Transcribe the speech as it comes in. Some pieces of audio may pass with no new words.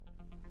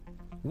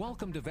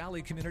Welcome to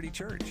Valley Community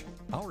Church.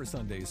 Our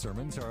Sunday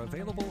sermons are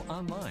available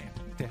online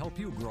to help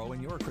you grow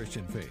in your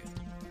Christian faith.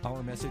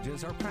 Our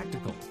messages are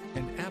practical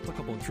and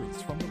applicable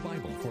truths from the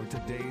Bible for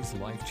today's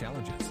life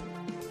challenges.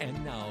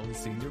 And now,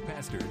 Senior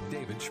Pastor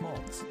David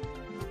Schmaltz.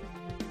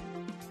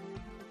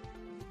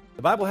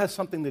 The Bible has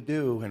something to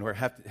do and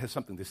has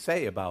something to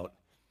say about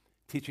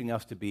teaching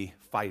us to be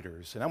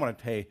fighters. And I want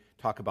to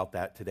talk about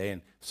that today.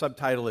 And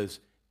subtitle is,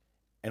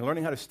 And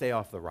Learning How to Stay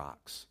Off the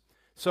Rocks.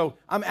 So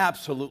I'm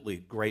absolutely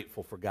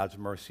grateful for God's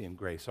mercy and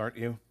grace, aren't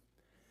you?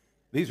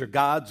 These are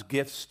God's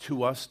gifts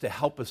to us to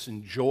help us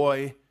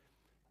enjoy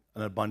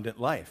an abundant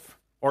life,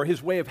 or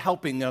His way of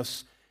helping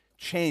us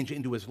change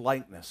into His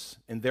likeness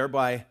and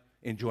thereby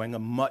enjoying a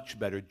much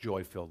better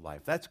joy-filled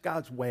life. That's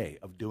God's way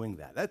of doing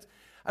that.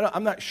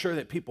 I'm not sure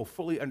that people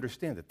fully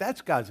understand that.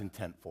 That's God's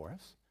intent for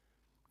us.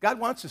 God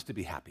wants us to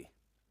be happy.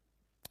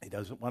 He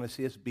doesn't want to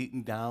see us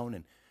beaten down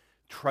and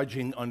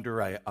trudging under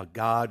a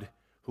God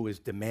who is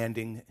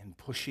demanding and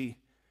pushy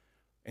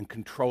and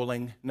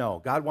controlling. No,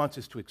 God wants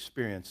us to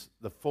experience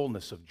the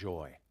fullness of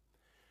joy.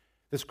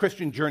 This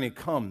Christian journey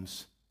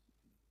comes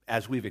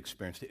as we've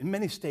experienced it in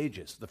many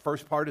stages. The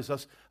first part is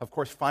us, of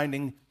course,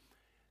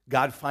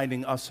 God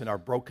finding us in our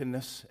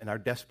brokenness and our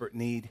desperate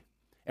need,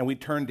 and we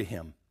turn to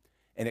Him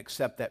and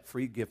accept that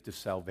free gift of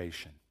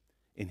salvation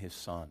in His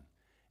Son.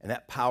 And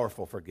that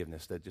powerful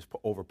forgiveness that just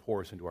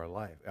overpours into our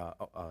life,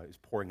 is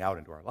pouring out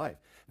into our life.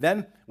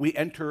 Then we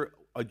enter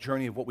a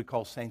journey of what we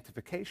call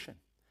sanctification,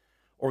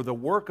 or the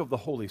work of the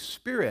Holy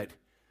Spirit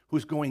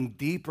who's going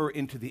deeper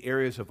into the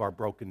areas of our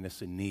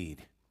brokenness and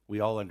need. We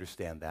all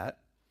understand that.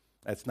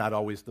 That's not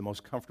always the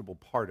most comfortable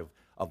part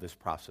of this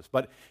process,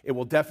 but it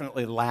will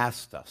definitely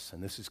last us,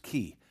 and this is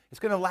key. It's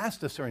going to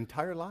last us our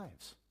entire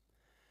lives.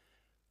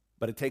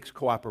 But it takes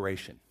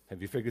cooperation.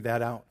 Have you figured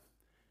that out?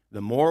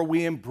 The more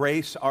we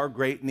embrace our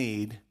great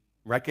need,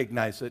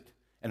 recognize it,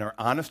 and are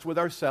honest with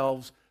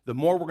ourselves, the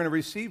more we're going to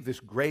receive this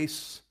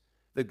grace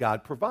that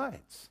God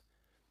provides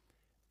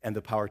and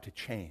the power to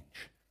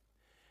change.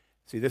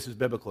 See, this is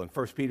biblical. In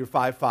 1 Peter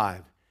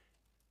 5:5,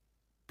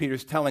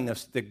 Peter's telling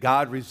us that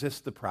God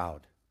resists the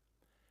proud,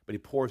 but He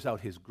pours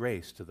out His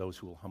grace to those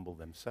who will humble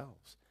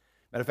themselves.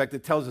 Matter of fact,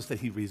 it tells us that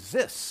He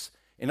resists.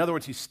 In other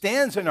words, He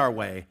stands in our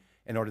way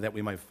in order that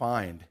we might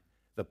find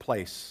the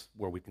place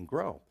where we can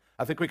grow.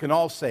 I think we can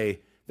all say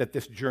that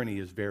this journey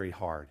is very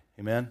hard.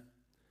 Amen?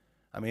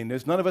 I mean,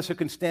 there's none of us who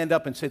can stand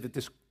up and say that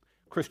this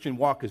Christian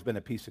walk has been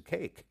a piece of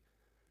cake.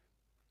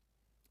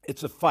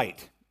 It's a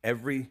fight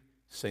every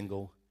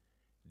single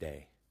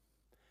day.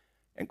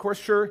 And of course,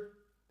 sure,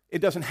 it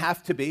doesn't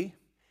have to be.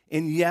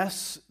 And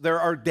yes, there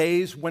are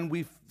days when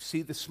we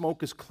see the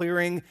smoke is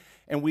clearing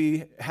and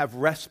we have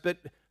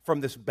respite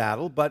from this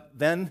battle, but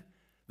then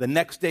the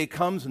next day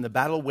comes and the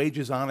battle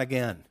wages on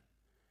again.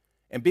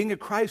 And being a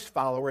Christ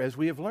follower, as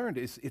we have learned,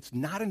 it's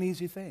not an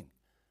easy thing.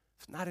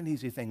 It's not an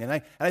easy thing.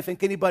 And I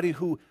think anybody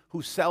who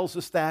sells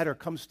us that or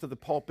comes to the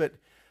pulpit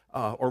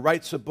or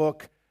writes a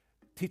book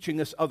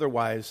teaching us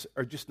otherwise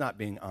are just not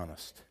being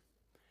honest.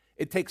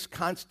 It takes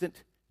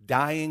constant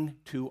dying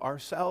to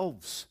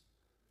ourselves.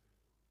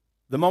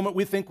 The moment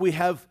we think we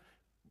have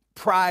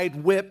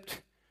pride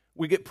whipped,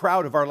 we get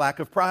proud of our lack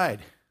of pride.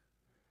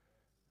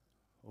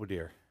 Oh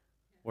dear,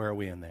 where are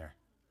we in there?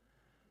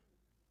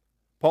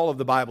 Paul of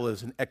the Bible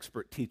is an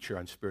expert teacher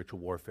on spiritual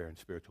warfare and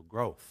spiritual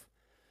growth.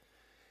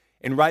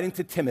 In writing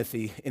to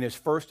Timothy, in his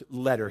first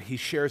letter, he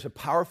shares a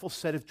powerful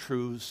set of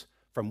truths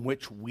from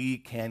which we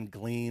can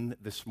glean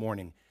this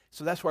morning.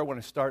 So that's where I want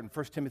to start in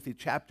 1 Timothy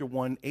chapter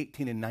 1,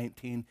 18 and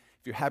 19.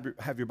 If you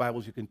have your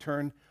Bibles, you can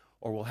turn,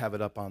 or we'll have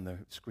it up on the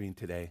screen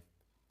today.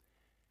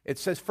 It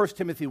says 1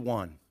 Timothy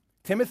 1,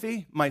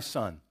 Timothy, my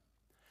son,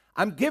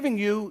 I'm giving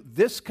you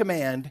this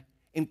command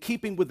in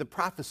keeping with the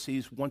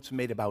prophecies once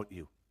made about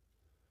you,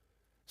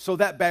 so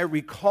that by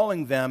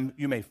recalling them,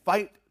 you may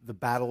fight the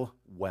battle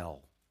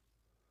well,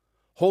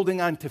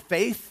 holding on to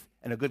faith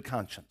and a good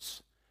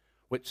conscience,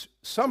 which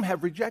some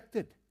have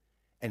rejected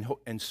and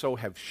so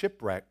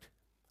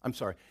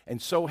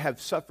have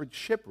suffered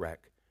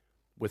shipwreck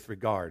with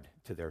regard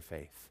to their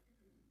faith.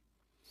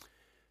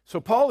 So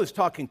Paul is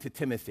talking to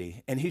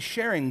Timothy, and he's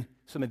sharing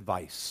some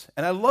advice.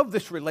 And I love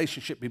this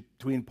relationship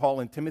between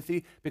Paul and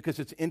Timothy because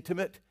it's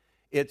intimate.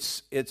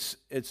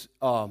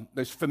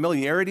 There's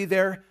familiarity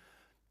there.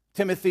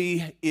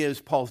 Timothy is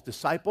Paul's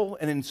disciple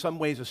and in some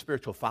ways a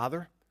spiritual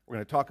father. We're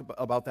going to talk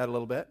about that a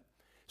little bit.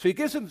 So he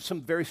gives him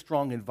some very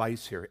strong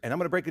advice here, and I'm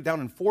going to break it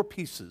down in 4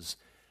 pieces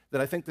that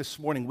I think this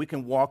morning we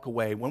can walk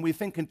away. When we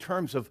think in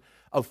terms of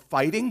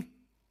fighting,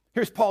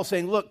 here's Paul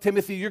saying, look,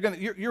 Timothy,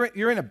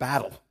 you're in a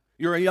battle.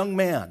 You're a young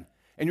man,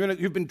 and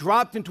you've been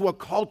dropped into a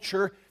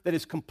culture that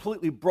is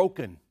completely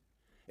broken.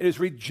 It has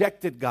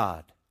rejected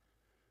God.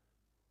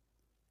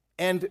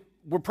 And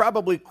we're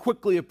probably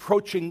quickly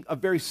approaching a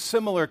very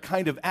similar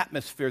kind of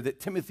atmosphere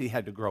that Timothy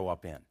had to grow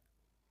up in.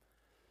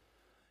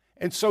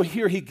 And so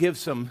here he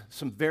gives some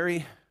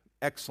very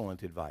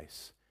excellent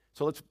advice.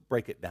 So let's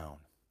break it down.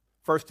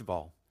 First of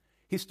all,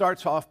 he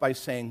starts off by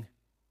saying,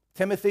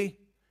 Timothy,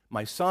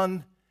 my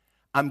son,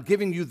 I'm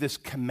giving you this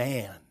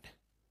command.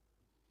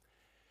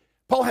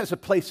 Paul has a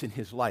place in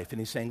his life, and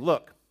he's saying,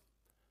 look,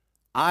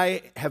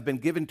 I have been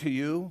given to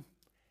you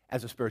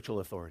as a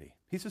spiritual authority.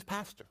 He's his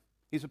pastor.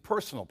 He's a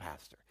personal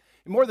pastor.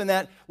 And more than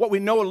that, what we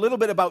know a little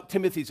bit about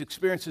Timothy's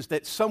experience is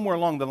that somewhere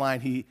along the line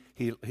he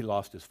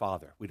lost his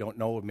father. We don't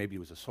know, maybe he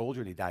was a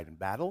soldier and he died in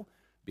battle,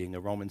 being a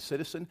Roman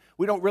citizen.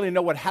 We don't really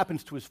know what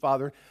happens to his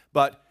father,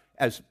 but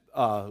as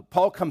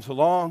Paul comes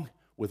along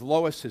with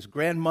Lois, his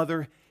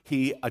grandmother,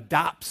 he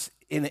adopts,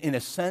 in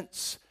a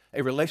sense,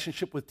 a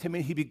relationship with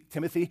Timothy,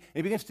 and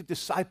he begins to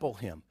disciple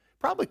him.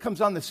 Probably comes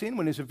on the scene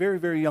when he's a very,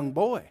 very young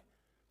boy.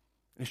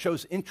 And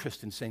shows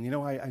interest in saying,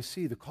 I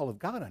see the call of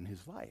God on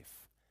his life.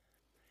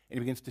 And he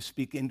begins to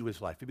speak into his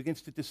life. He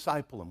begins to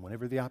disciple him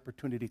whenever the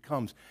opportunity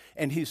comes.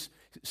 And he's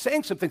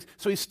saying some things.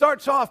 So he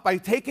starts off by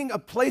taking a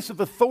place of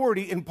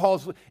authority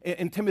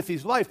in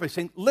Timothy's life by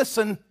saying,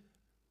 listen,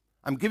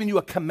 I'm giving you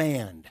a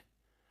command.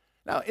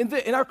 Now,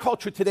 in our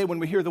culture today, when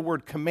we hear the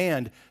word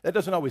command, that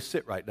doesn't always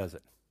sit right, does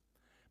it?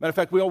 Matter of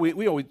fact, we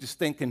always just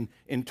think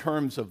in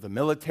terms of the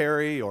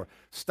military or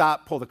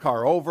stop, pull the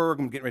car over,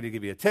 I'm getting ready to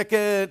give you a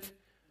ticket,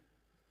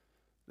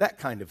 that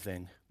kind of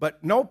thing.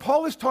 But no,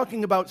 Paul is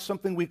talking about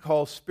something we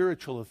call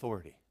spiritual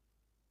authority.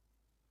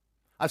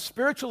 A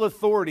spiritual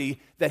authority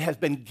that has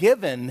been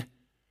given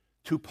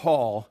to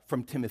Paul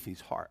from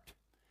Timothy's heart.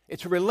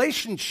 It's a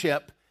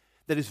relationship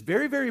that is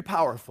very, very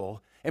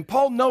powerful, and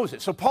Paul knows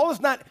it. So Paul is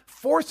not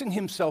forcing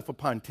himself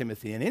upon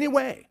Timothy in any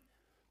way.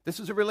 This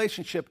is a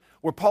relationship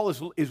where Paul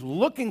is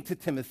looking to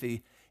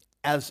Timothy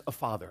as a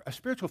father, a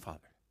spiritual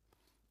father,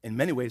 in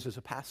many ways as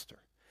a pastor.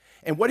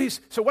 And what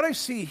I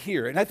see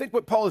here, and I think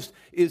what Paul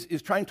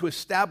is trying to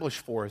establish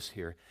for us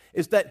here,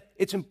 is that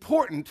it's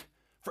important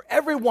for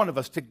every one of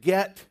us to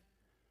get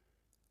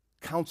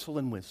counsel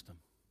and wisdom,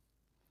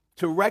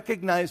 to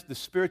recognize the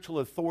spiritual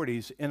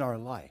authorities in our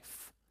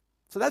life.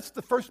 So that's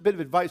the first bit of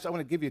advice I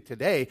want to give you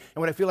today,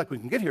 and what I feel like we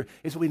can get here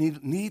is we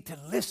need to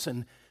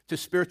listen to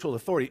spiritual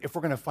authority if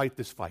we're going to fight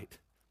this fight.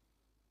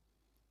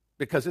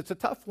 Because it's a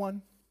tough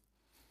one.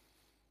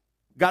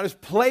 God has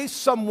placed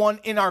someone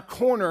in our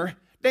corner.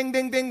 Ding,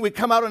 ding, ding, we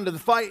come out into the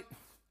fight.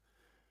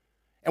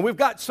 And we've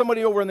got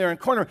somebody over in there in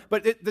the corner.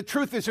 But the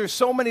truth is there's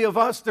so many of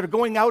us that are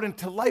going out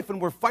into life and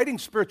we're fighting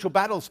spiritual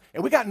battles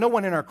and we got no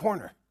one in our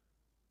corner.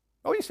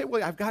 Oh, you say,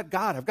 well, I've got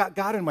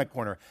God in my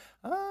corner.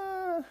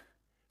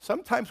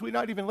 Sometimes we're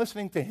not even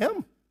listening to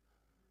him.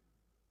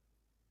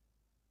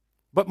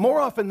 But more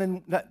often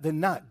than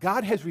not,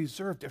 God has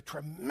reserved a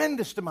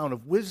tremendous amount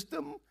of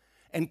wisdom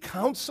and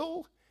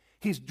counsel.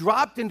 He's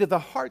dropped into the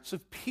hearts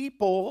of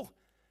people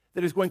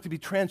that is going to be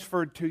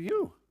transferred to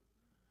you.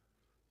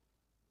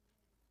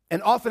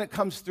 And often it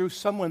comes through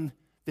someone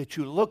that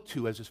you look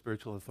to as a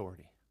spiritual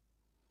authority.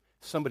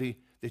 Somebody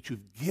that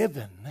you've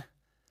given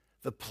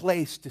the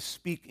place to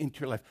speak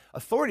into your life.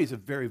 Authority is a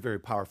very, very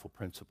powerful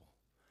principle.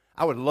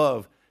 I would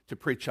love to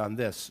preach on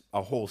this,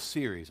 a whole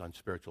series on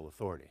spiritual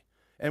authority.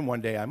 And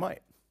one day I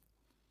might.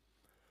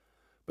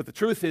 But the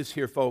truth is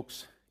here,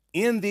 folks,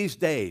 in these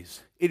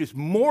days, it is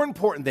more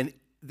important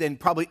than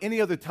probably any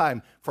other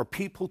time for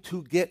people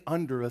to get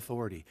under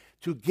authority,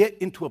 to get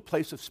into a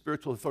place of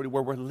spiritual authority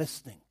where we're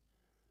listening.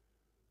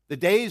 The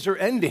days are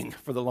ending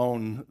for the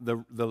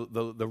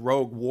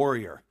rogue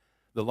warrior,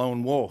 the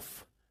lone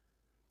wolf,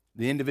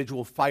 the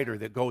individual fighter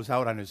that goes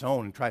out on his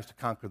own and tries to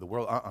conquer the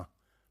world.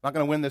 Not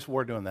going to win this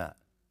war doing that.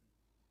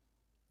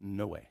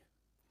 No way.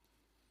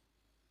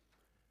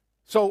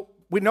 So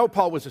we know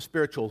Paul was a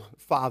spiritual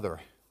father,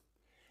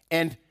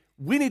 and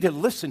we need to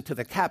listen to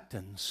the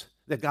captains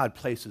that God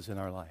places in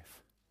our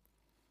life,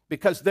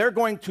 because they're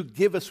going to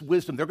give us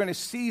wisdom. They're going to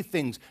see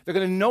things. They're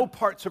going to know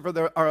parts of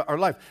our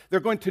life. They're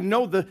going to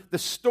know the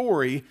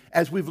story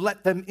as we've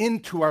let them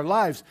into our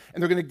lives,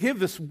 and they're going to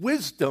give us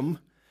wisdom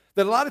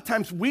that a lot of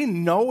times we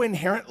know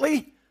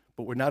inherently,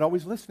 but we're not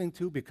always listening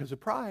to because of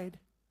pride.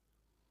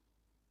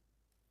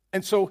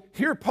 And so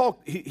here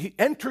Paul, he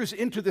enters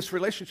into this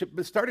relationship,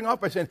 but starting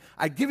off by saying,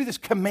 I give you this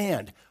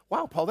command.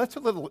 Wow, Paul, that's a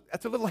little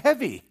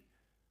heavy.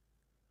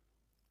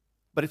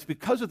 But it's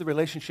because of the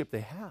relationship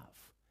they have.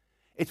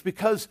 It's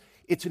because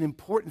it's an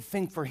important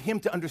thing for him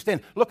to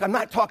understand. Look, I'm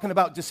not talking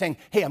about just saying,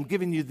 hey, I'm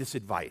giving you this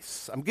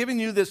advice. I'm giving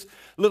you this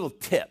little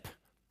tip.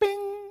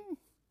 Bing.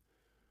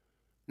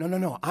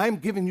 No. I'm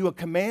giving you a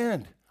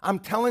command. I'm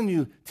telling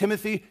you,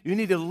 Timothy, you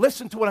need to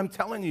listen to what I'm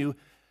telling you,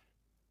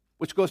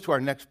 which goes to our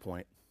next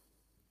point.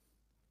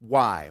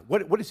 Why?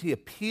 What is he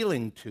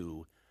appealing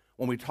to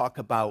when we talk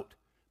about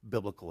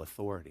biblical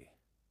authority?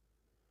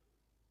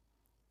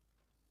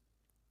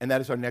 And that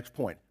is our next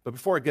point. But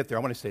before I get there,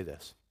 I want to say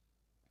this.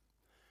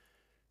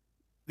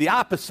 The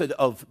opposite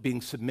of being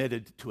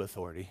submitted to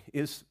authority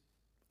is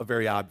a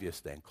very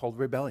obvious thing called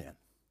rebellion.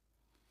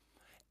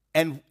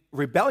 And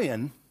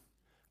rebellion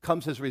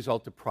comes as a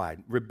result of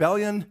pride.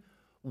 Rebellion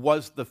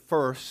was the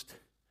first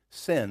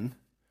sin.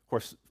 Of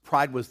course,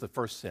 pride was the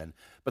first sin.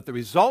 But the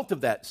result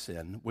of that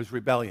sin was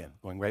rebellion,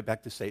 going right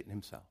back to Satan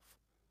himself.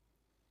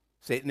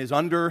 Satan is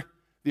under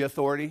the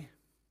authority.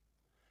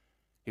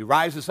 He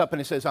rises up and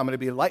he says, I'm going to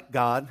be like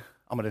God.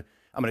 I'm going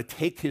to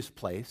take his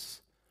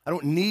place. I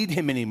don't need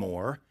him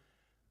anymore.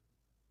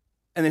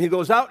 And then he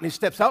goes out and he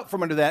steps out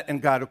from under that,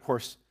 and God, of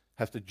course,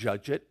 has to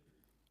judge it.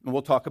 And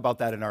we'll talk about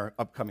that in our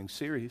upcoming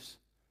series.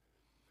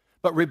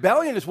 But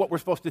rebellion is what we're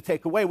supposed to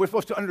take away. We're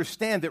supposed to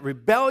understand that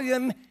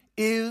rebellion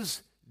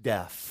is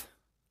death.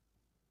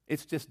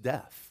 It's just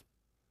death.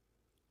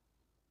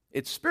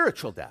 It's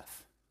spiritual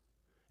death.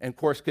 And, of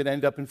course, could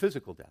end up in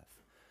physical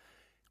death.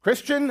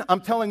 Christian,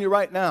 I'm telling you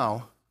right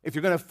now, if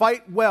you're going to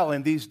fight well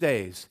in these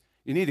days,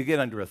 you need to get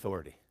under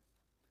authority,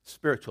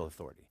 spiritual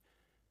authority,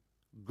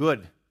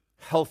 good,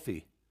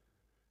 healthy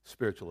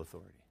spiritual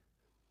authority.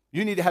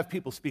 You need to have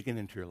people speaking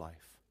into your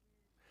life.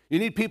 You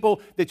need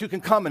people that you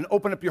can come and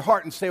open up your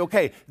heart and say,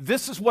 okay,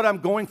 this is what I'm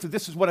going through,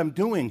 this is what I'm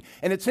doing.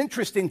 And it's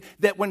interesting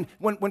that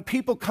when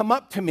people come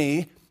up to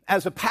me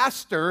as a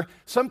pastor,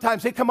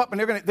 sometimes they come up and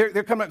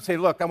they're coming up and say,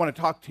 look, I want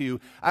to talk to you.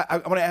 I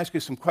want to ask you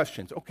some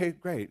questions. Okay,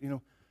 great,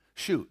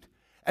 shoot.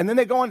 And then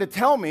they go on to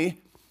tell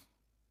me,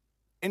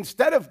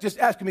 instead of just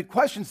asking me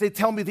questions, they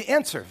tell me the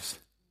answers.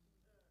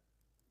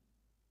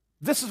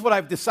 This is what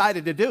I've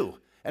decided to do.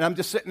 And I'm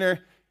just sitting there.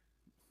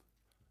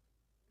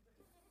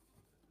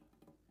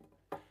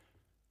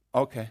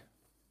 Okay.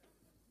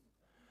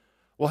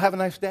 Well, have a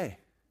nice day.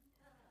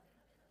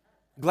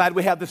 Glad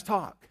we had this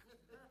talk.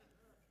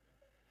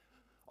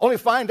 Only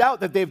find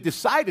out that they've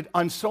decided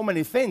on so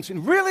many things.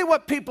 And really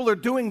what people are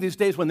doing these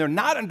days when they're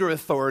not under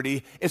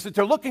authority is that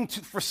they're looking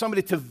for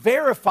somebody to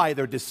verify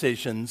their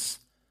decisions,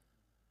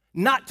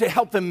 not to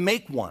help them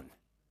make one.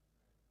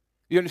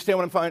 You understand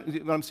what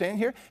I'm saying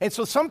here? And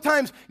so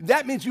sometimes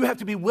that means you have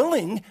to be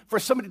willing for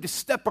somebody to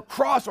step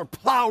across or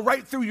plow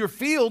right through your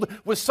field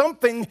with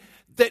something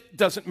that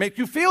doesn't make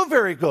you feel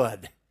very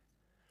good.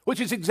 Which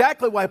is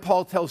exactly why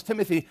Paul tells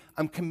Timothy,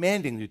 I'm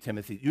commanding you,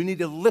 Timothy. You need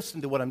to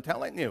listen to what I'm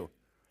telling you.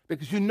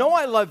 Because you know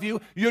I love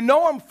you, you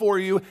know I'm for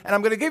you, and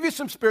I'm going to give you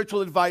some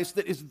spiritual advice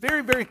that is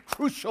very, very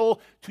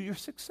crucial to your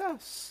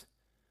success.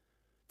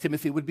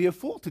 Timothy would be a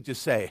fool to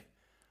just say,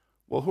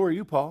 well, who are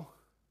you, Paul?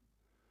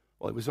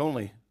 Well, it was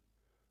only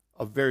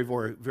a very,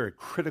 very, very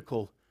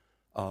critical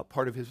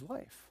part of his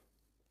life.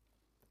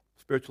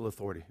 Spiritual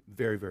authority,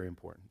 very, very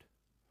important.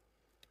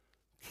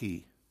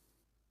 Key.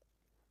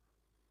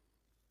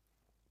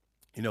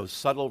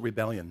 Subtle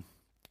rebellion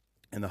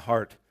in the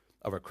heart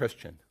of a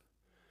Christian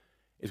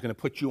is going to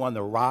put you on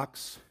the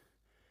rocks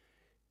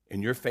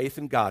in your faith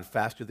in God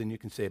faster than you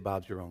can say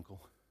Bob's your uncle.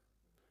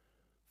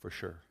 For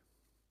sure.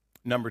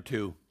 Number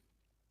 2,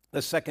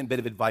 the second bit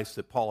of advice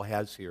that Paul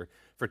has here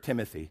for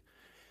Timothy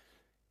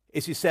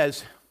is he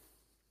says,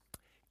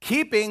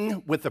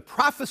 keeping with the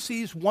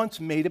prophecies once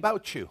made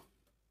about you.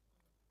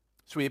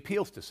 So he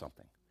appeals to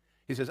something.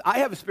 He says, I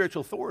have a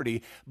spiritual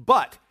authority,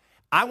 but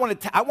I want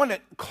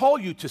to call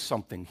you to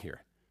something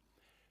here.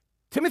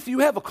 Timothy, you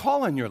have a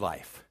call on your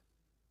life.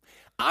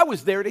 I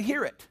was there to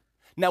hear it.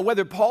 Now,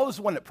 whether Paul is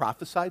the one that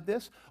prophesied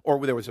this, or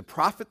whether there was a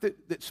prophet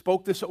that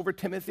spoke this over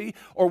Timothy,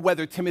 or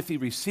whether Timothy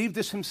received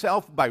this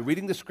himself by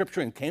reading the scripture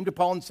and came to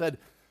Paul and said,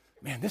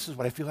 man, this is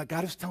what I feel like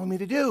God is telling me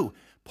to do.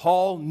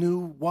 Paul knew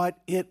what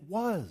it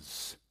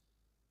was.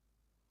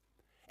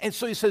 And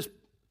so he says,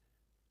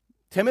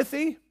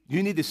 Timothy,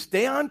 you need to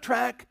stay on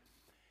track.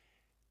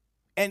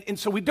 And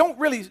so we don't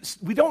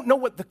know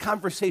what the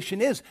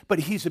conversation is, but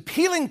he's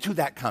appealing to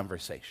that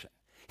conversation.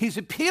 He's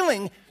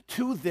appealing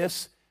to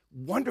this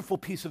wonderful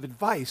piece of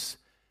advice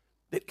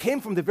that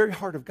came from the very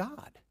heart of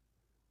God.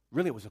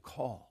 Really, it was a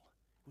call.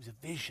 It was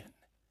a vision.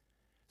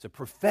 It's a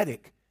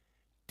prophetic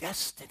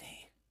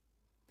destiny.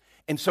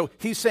 And so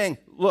he's saying,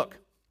 look,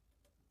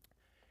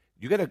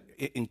 you got to,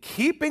 in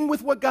keeping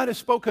with what God has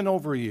spoken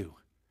over you.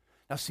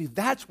 Now, see,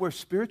 that's where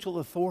spiritual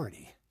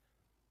authority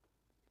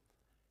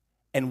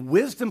and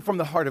wisdom from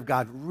the heart of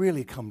God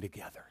really come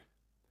together.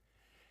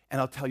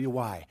 And I'll tell you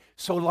why.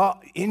 So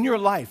in your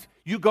life,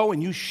 you go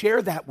and you share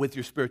that with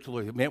your spiritual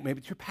leader. Maybe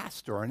it's your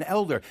pastor or an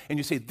elder. And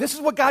you say, this is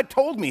what God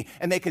told me.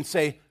 And they can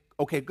say,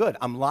 okay, good.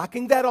 I'm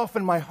locking that off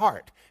in my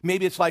heart.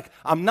 Maybe it's like,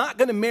 I'm not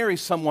going to marry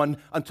someone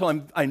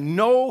until I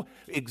know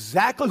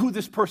exactly who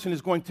this person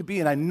is going to be.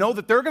 And I know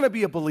that they're going to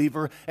be a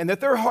believer and that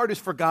their heart is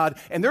for God.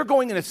 And they're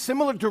going in a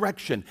similar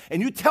direction.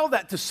 And you tell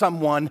that to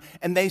someone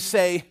and they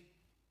say,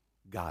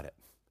 got it.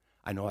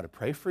 I know how to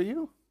pray for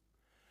you.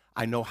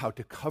 I know how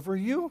to cover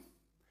you.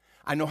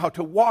 I know how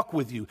to walk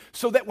with you.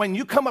 So that when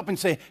you come up and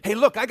say, hey,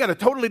 look, I got a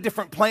totally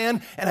different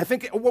plan, and I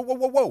think,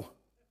 whoa.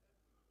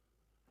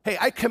 Hey,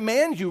 I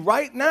command you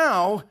right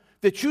now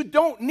that you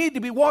don't need to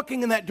be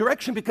walking in that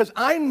direction because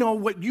I know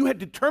what you had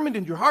determined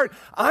in your heart.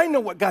 I know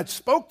what God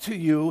spoke to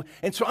you,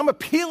 and so I'm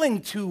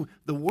appealing to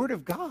the Word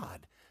of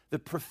God, the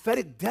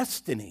prophetic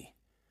destiny.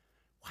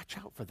 Watch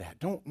out for that.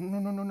 No.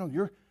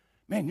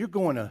 You're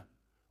going a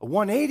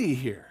 180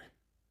 here.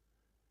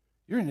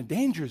 You're in a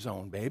danger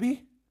zone,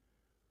 baby.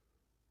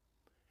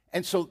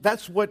 And so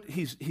that's what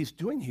he's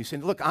doing. He's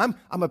saying, look, I'm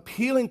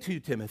appealing to you,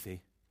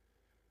 Timothy,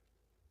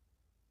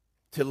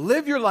 to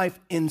live your life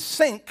in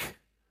sync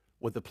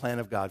with the plan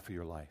of God for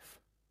your life.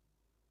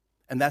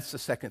 And that's the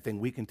second thing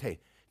we can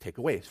take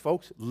away. Is,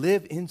 folks,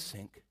 live in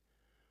sync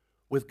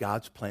with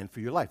God's plan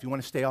for your life. You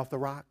want to stay off the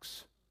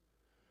rocks?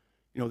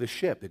 The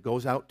ship that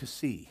goes out to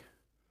sea.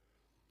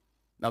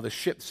 Now, the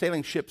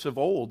sailing ships of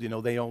old,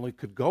 they only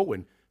could go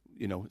in,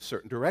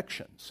 certain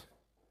directions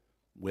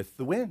with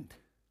the wind.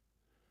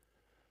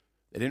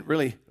 They didn't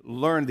really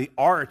learn the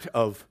art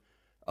of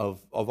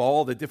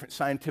all the different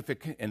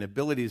scientific and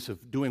abilities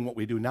of doing what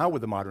we do now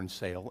with the modern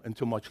sail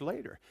until much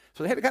later.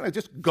 So they had to kind of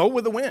just go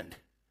with the wind.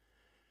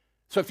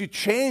 So if you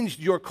changed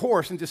your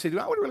course and just said,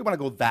 I would really want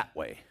to go that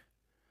way,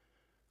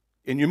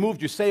 and you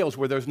moved your sails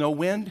where there's no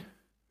wind,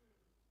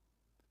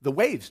 the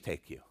waves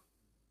take you.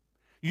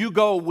 You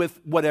go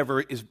with whatever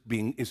is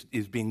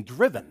being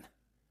driven.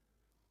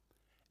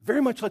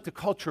 Very much like the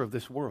culture of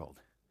this world.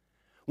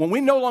 When we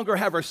no longer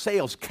have our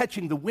sails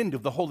catching the wind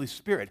of the Holy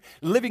Spirit,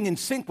 living in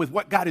sync with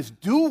what God is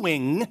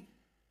doing,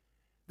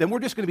 then we're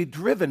just going to be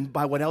driven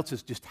by what else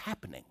is just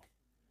happening.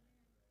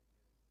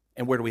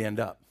 And where do we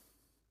end up?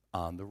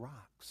 On the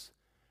rocks.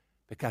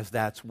 Because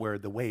that's where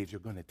the waves are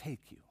going to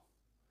take you.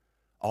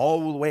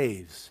 All the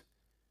waves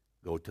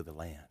go to the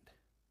land.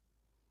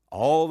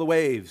 All the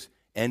waves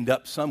end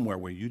up somewhere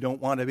where you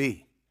don't want to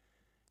be.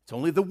 It's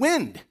only the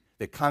wind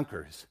that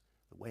conquers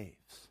the waves.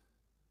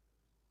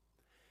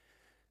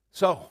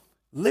 So,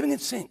 living in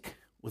sync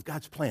with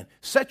God's plan.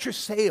 Set your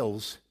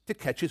sails to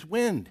catch his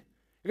wind.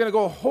 You're going to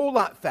go a whole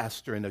lot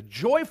faster in a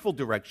joyful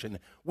direction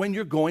when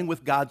you're going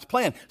with God's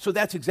plan. So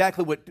that's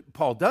exactly what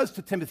Paul does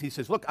to Timothy. He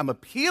says, look, I'm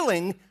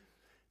appealing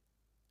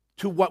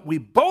to what we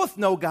both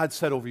know God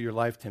said over your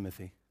life,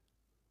 Timothy.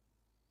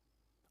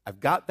 I've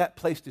got that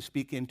place to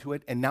speak into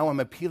it, and now I'm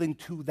appealing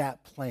to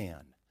that plan.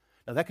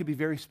 Now, that could be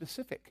very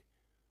specific.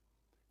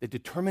 The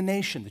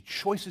determination, the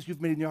choices you've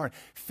made in your heart,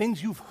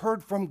 things you've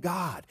heard from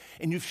God,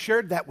 and you've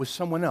shared that with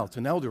someone else,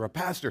 an elder, a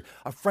pastor,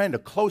 a friend, a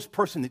close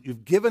person that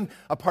you've given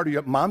a part of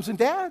your moms and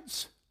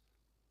dads.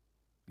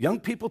 Young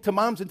people to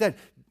moms and dads.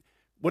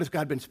 What has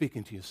God been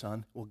speaking to you,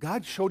 son? Well,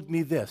 God showed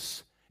me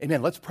this.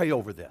 Amen. Let's pray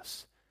over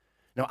this.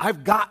 Now,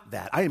 I've got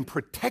that. I am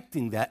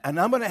protecting that, and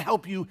I'm going to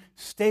help you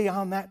stay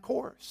on that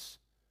course.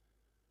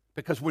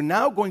 Because we're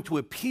now going to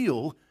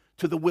appeal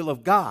to the will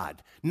of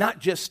God, not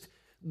just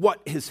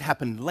what has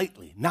happened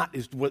lately, not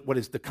what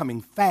is the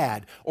coming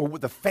fad or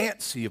what the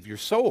fancy of your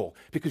soul,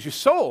 because your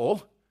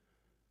soul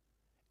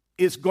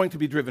is going to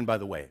be driven by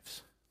the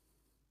waves.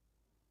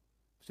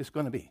 It's just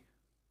going to be.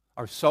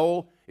 Our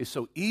soul is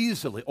so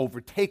easily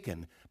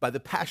overtaken by the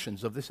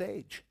passions of this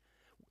age.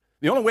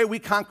 The only way we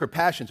conquer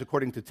passions,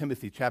 according to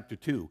Timothy chapter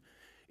 2,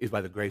 is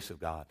by the grace of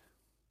God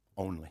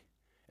only.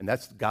 And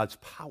that's God's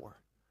power.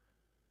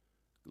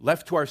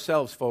 Left to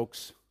ourselves,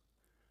 folks,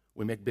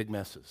 we make big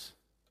messes.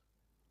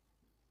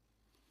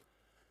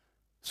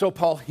 So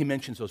Paul, he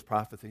mentions those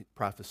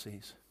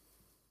prophecies.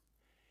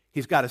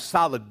 He's got a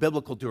solid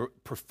biblical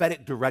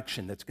prophetic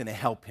direction that's going to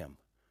help him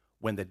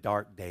when the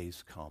dark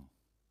days come.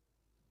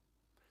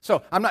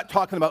 So I'm not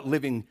talking about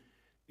living,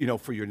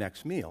 for your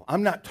next meal.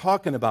 I'm not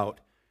talking about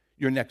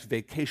your next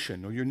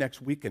vacation or your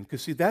next weekend.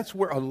 Because, see, that's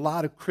where a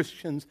lot of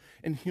Christians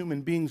and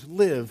human beings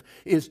live,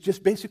 is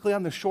just basically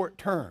on the short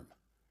term.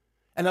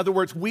 In other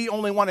words, we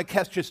only want to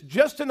catch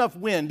just enough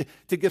wind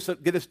to get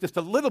us just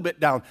a little bit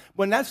down.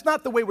 When that's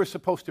not the way we're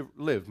supposed to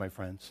live, my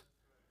friends.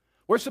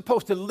 We're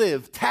supposed to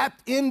live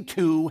tapped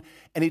into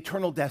an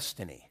eternal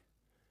destiny.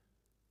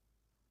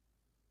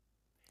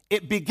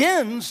 It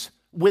begins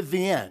with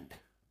the end.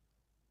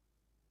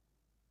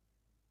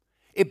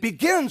 It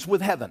begins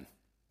with heaven.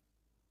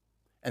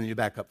 And then you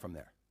back up from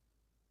there.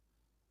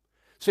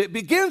 So it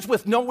begins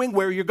with knowing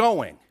where you're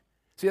going.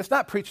 See, that's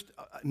not preached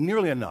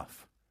nearly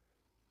enough.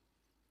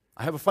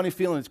 I have a funny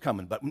feeling it's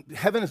coming, but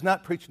heaven is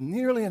not preached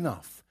nearly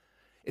enough.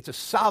 It's a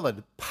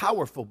solid,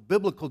 powerful,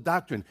 biblical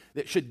doctrine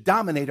that should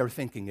dominate our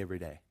thinking every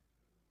day.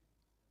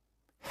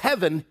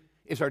 Heaven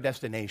is our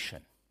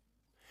destination.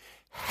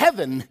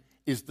 Heaven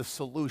is the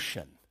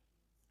solution.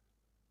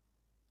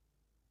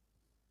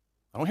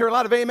 I don't hear a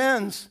lot of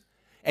amens.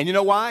 And you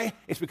know why?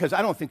 It's because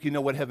I don't think you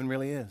know what heaven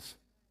really is.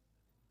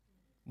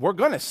 We're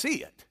going to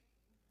see it.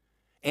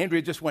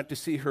 Andrea just went to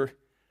see her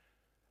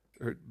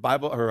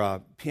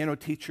piano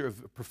teacher,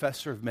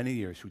 professor of many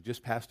years, who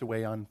just passed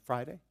away on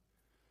Friday.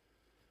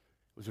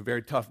 It was a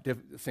very tough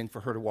thing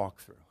for her to walk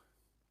through.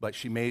 But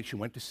she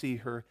went to see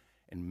her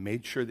and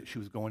made sure that she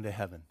was going to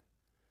heaven.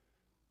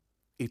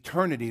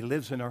 Eternity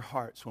lives in our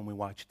hearts when we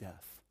watch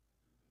death.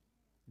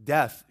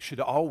 Death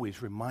should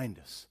always remind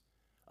us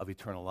of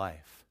eternal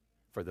life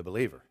for the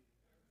believer.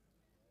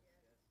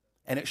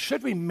 And it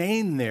should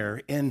remain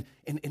there in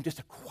just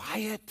a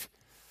quiet,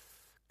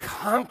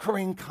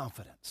 conquering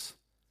confidence.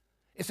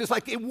 It's just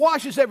like it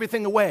washes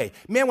everything away.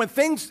 Man,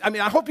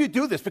 I hope you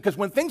do this, because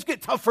when things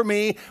get tough for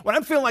me, when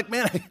I'm feeling like,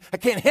 man, I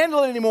can't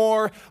handle it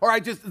anymore, or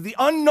the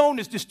unknown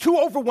is just too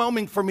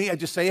overwhelming for me, I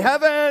just say,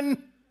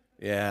 heaven.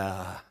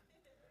 Yeah.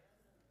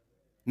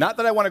 Not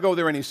that I want to go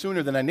there any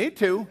sooner than I need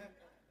to,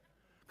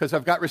 because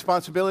I've got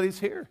responsibilities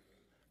here.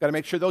 Got to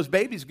make sure those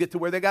babies get to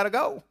where they got to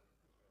go.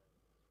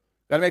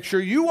 Got to make sure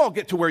you all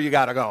get to where you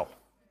got to go.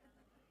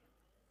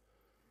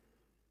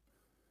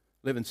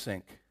 Live in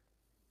sync.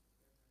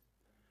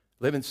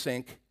 Live in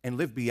sync and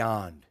live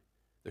beyond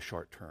the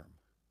short term.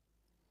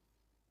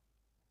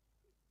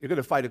 You're going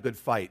to fight a good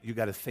fight. You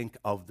got to think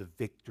of the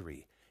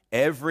victory.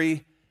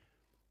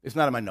 It's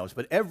not in my notes,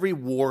 but every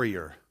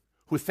warrior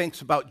who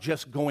thinks about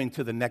just going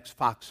to the next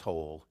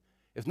foxhole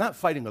is not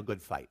fighting a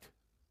good fight.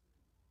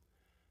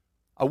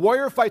 A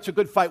warrior fights a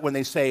good fight when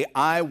they say,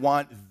 I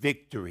want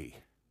victory.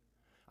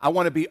 I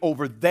want to be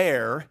over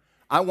there.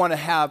 I want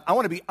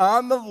to be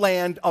on the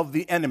land of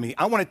the enemy.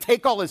 I want to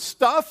take all his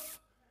stuff.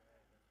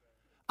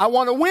 I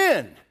want to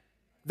win.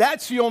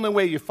 That's the only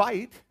way you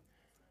fight.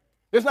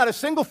 There's not a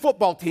single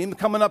football team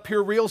coming up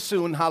here real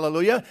soon,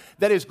 hallelujah,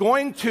 that is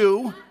going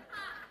to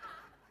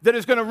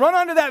run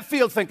onto that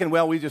field thinking,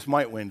 well, we just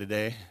might win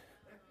today.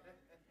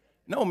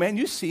 No, man,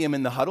 you see them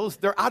in the huddles.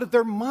 They're out of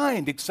their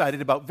mind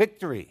excited about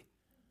victory.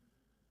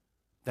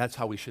 That's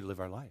how we should live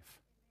our life.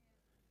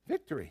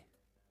 Victory.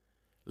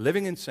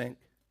 Living in sync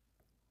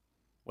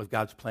with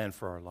God's plan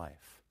for our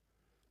life.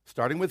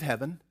 Starting with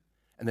heaven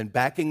and then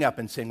backing up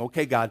and saying,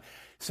 okay, God,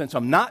 since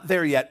I'm not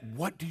there yet,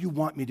 what do you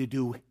want me to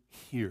do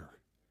here?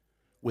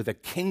 With a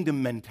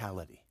kingdom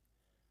mentality.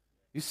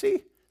 You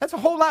see, that's a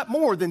whole lot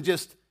more than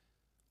just,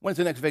 when's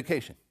the next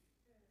vacation?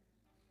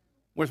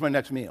 Where's my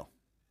next meal?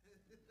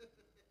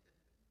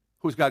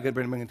 Who's God going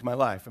to bring into my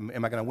life? Am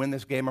I going to win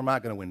this game or am I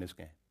going to win this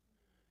game?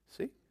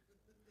 See?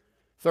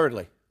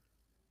 Thirdly,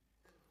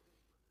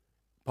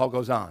 Paul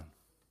goes on.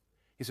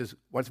 He says,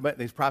 once about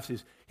these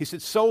prophecies, he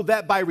said, so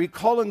that by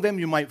recalling them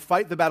you might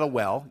fight the battle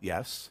well,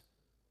 yes,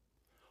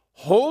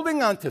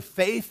 holding on to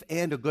faith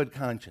and a good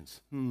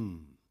conscience.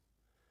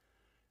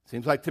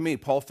 Seems like to me,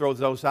 Paul throws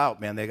those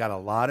out, man. They got a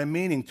lot of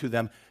meaning to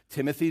them.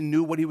 Timothy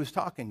knew what he was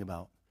talking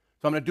about.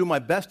 So I'm going to do my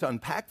best to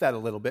unpack that a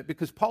little bit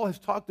because Paul has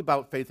talked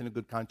about faith and a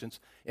good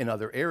conscience in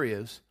other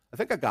areas. I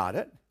think I got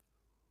it.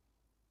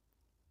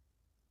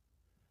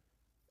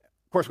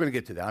 Of course, we're going to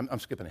get to that. I'm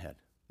skipping ahead.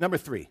 Number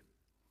 3,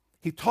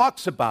 he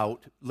talks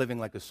about living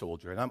like a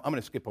soldier. And I'm going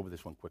to skip over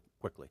this one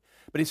quickly.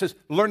 But he says,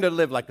 learn to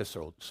live like a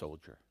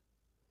soldier.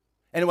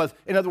 And it was,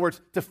 in other words,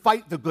 to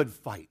fight the good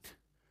fight.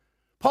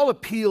 Paul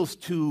appeals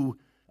to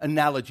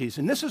analogies,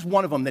 and this is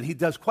one of them that he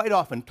does quite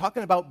often,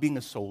 talking about being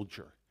a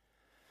soldier.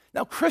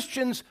 Now,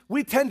 Christians,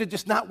 we tend to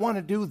just not want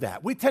to do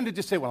that. We tend to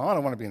just say, well, I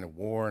don't want to be in a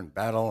war and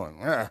battle,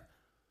 and I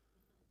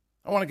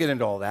don't want to get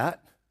into all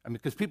that. I mean,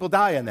 because people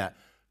die in that.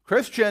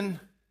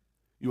 Christian,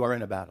 you are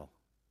in a battle.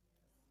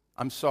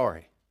 I'm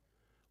sorry.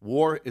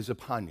 War is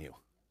upon you.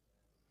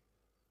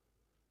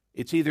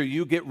 It's either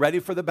you get ready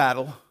for the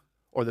battle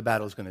or the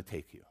battle is going to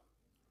take you.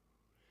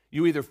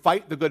 You either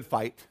fight the good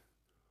fight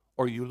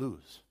or you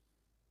lose.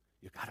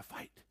 You got to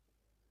fight.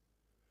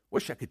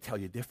 Wish I could tell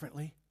you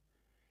differently.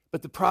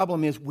 But the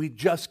problem is we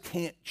just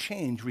can't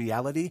change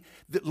reality.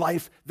 The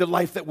life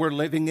that we're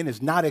living in is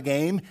not a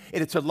game.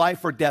 It's a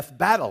life or death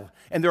battle.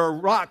 And there are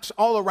rocks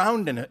all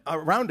around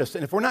us.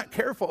 And if we're not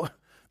careful,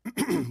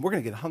 we're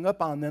going to get hung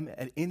up on them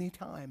at any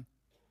time.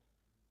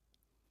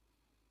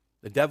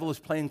 The devil is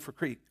playing for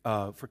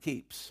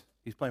keeps.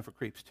 He's playing for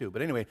creeps too.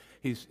 But anyway,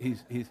 he's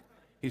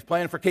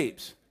playing for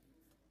keeps.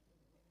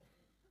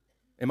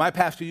 And my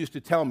pastor used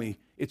to tell me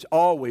it's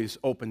always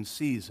open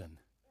season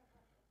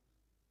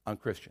on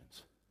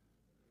Christians.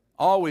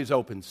 Always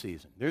open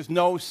season. There's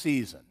no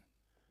season.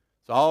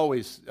 It's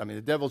always,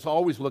 the devil's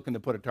always looking to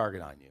put a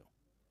target on you.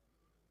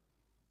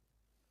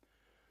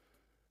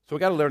 So we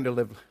got to learn to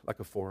live like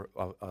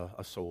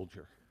a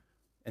soldier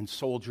and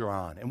soldier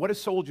on. And what do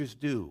soldiers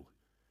do?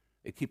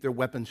 They keep their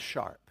weapons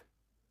sharp.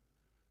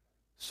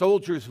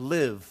 Soldiers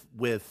live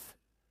with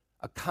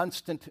a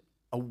constant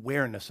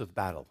awareness of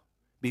battle,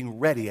 being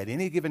ready at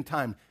any given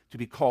time to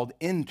be called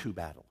into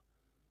battle.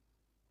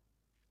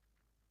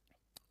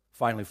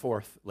 Finally,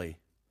 fourthly,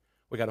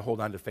 we got to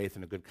hold on to faith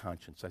and a good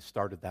conscience. I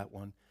started that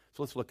one.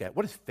 So let's look at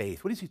what is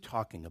faith? What is he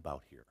talking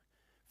about here?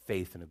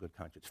 Faith and a good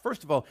conscience.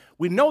 First of all,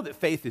 we know that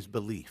faith is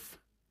belief.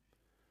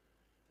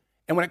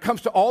 And when it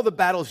comes to all the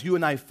battles you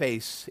and I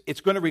face, it's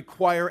going to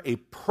require a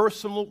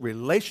personal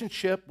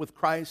relationship with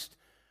Christ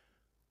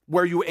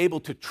where you're able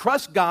to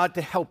trust God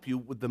to help you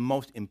with the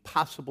most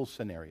impossible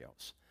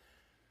scenarios.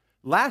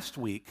 Last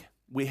week,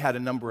 we had a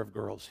number of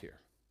girls here.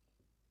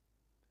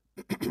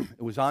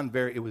 It was on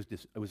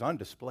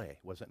display,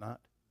 was it not?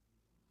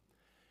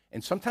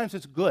 And sometimes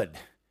it's good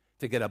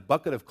to get a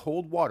bucket of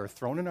cold water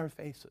thrown in our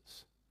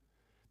faces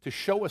to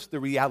show us the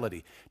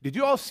reality. Did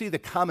you all see the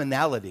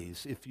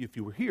commonalities, if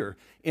you were here,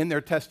 in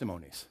their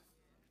testimonies?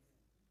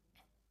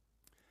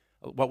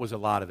 What was a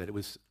lot of it? It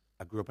was,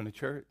 I grew up in a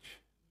church.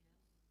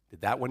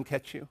 Did that one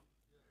catch you?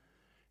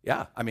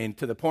 Yeah,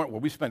 to the point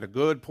where we spent a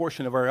good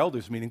portion of our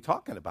elders meeting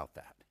talking about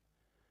that.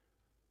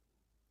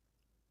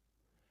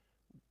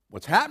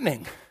 What's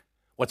happening?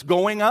 What's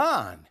going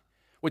on?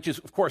 Which is,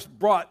 of course,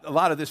 brought a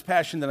lot of this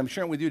passion that I'm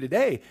sharing with you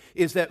today,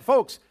 is that,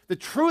 folks, the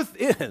truth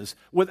is,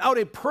 without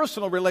a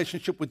personal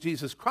relationship with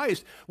Jesus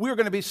Christ, we're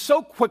going to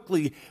so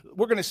quickly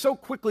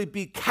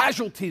be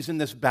casualties in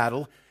this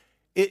battle.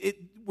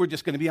 We're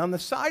just going to be on the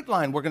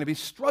sideline. We're going to be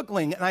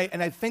struggling.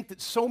 And I think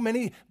that so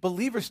many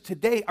believers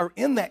today are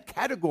in that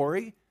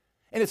category.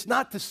 And it's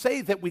not to say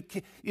that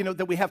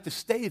we have to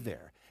stay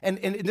there. And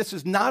this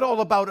is not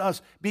all about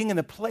us being in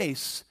a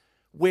place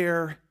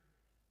where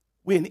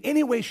we in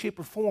any way, shape,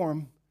 or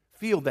form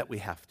feel that we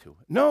have to.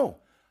 No,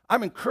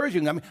 I'm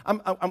encouraging them.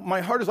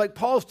 My heart is like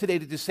Paul's today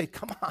to just say,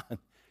 come on,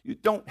 you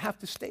don't have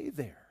to stay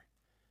there.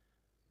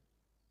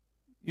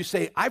 You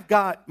say, I've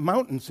got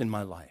mountains in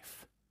my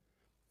life.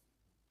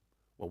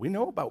 Well, we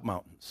know about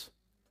mountains.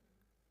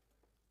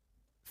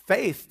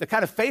 Faith, the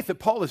kind of faith that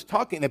Paul is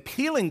talking and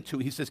appealing to,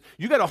 he says,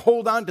 you got to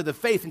hold on to the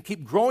faith and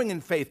keep growing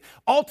in faith.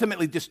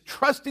 Ultimately, just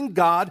trusting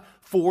God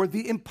for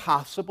the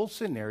impossible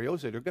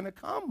scenarios that are going to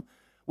come.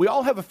 We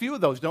all have a few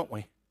of those, don't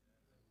we?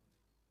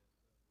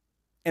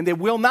 And they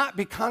will not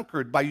be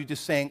conquered by you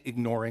just saying,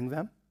 ignoring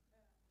them.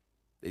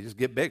 They just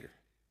get bigger.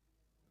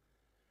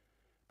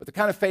 But the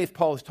kind of faith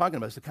Paul is talking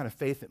about is the kind of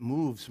faith that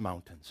moves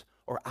mountains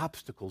or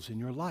obstacles in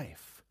your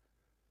life.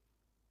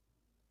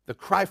 The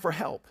cry for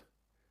help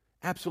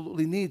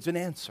absolutely needs an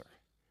answer,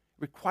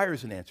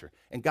 requires an answer,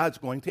 and God's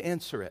going to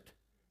answer it.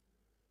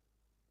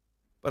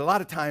 But a lot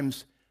of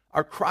times,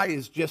 our cry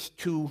is just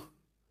to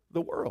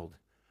the world.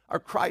 Our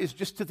cry is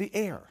just to the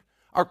air.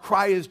 Our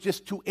cry is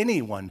just to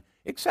anyone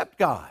except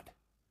God.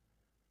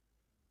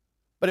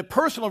 But a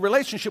personal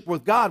relationship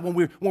with God, when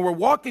we're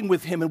walking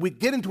with Him and we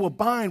get into a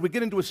bind, we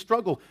get into a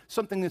struggle,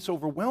 something that's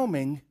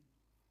overwhelming,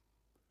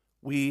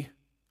 we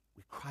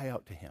cry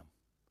out to Him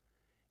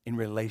in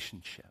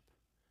relationship.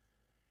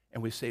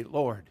 And we say,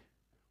 Lord,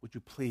 would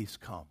you please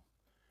come?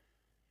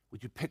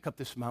 Would you pick up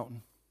this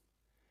mountain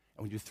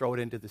and would you throw it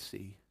into the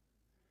sea?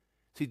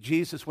 See,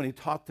 Jesus, when He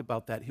talked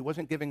about that, He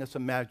wasn't giving us a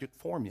magic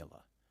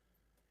formula.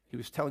 He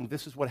was telling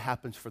this is what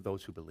happens for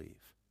those who believe,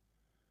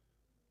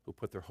 who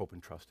put their hope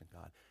and trust in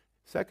God.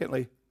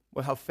 Secondly,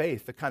 we'll have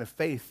faith, the kind of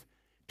faith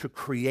to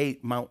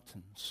create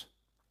mountains.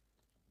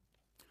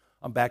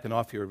 I'm backing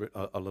off here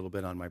a little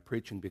bit on my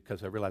preaching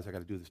because I realize I got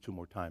to do this 2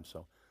 more times,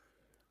 so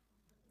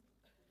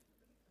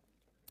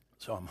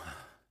I'm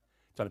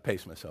trying to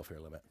pace myself here a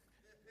little bit.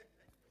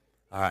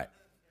 All right.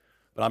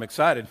 But I'm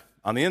excited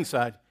on the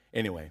inside.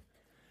 Anyway.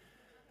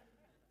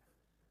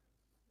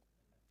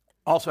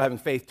 Also having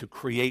faith to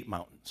create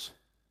mountains.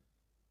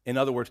 In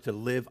other words, to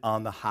live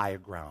on the high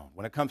ground.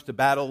 When it comes to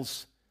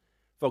battles,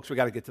 folks, we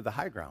got to get to the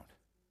high ground.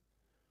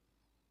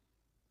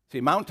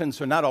 See, mountains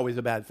are not always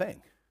a bad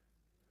thing.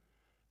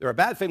 They're a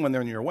bad thing when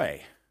they're in your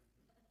way.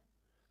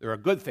 They're a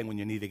good thing when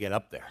you need to get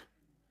up there,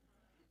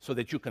 so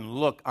that you can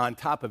look on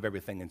top of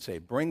everything and say,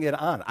 bring it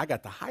on. I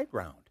got the high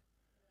ground.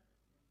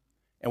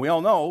 And we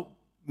all know,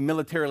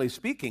 militarily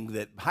speaking,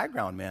 that high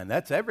ground, man,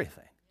 that's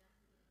everything.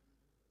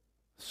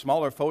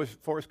 Smaller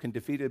force can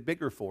defeat a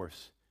bigger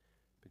force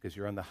because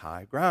you're on the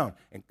high ground.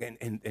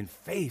 And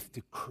faith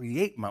to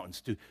create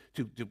mountains,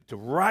 to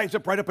rise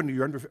up right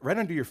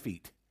under your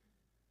feet.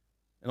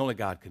 And only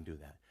God can do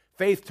that.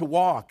 Faith to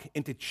walk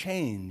into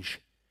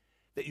change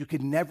that you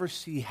could never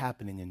see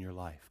happening in your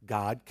life.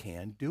 God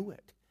can do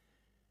it.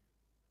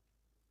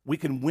 We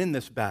can win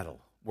this battle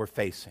we're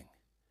facing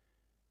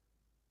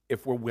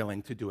if we're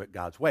willing to do it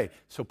God's way.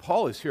 So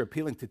Paul is here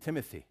appealing to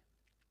Timothy.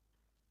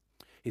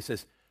 He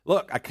says,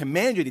 look, I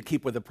command you to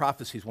keep with the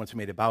prophecies once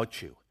made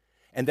about you.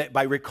 And that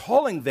by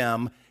recalling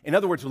them, in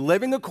other words,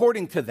 living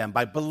according to them,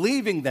 by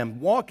believing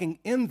them, walking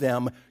in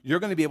them, you're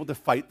going to be able to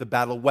fight the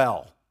battle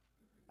well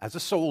as a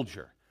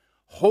soldier.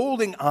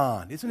 Holding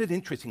on. Isn't it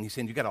interesting? He's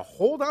saying you've got to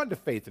hold on to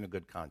faith and a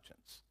good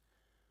conscience.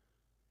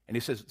 And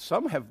he says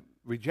some have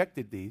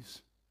rejected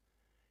these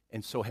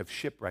and so have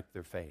shipwrecked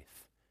their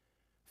faith.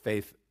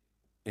 Faith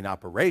in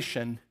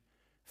operation,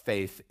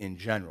 faith in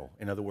general.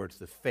 In other words,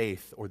 the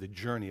faith or the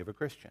journey of a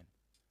Christian.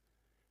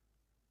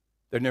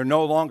 They're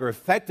no longer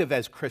effective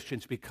as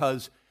Christians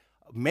because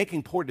of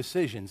making poor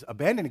decisions,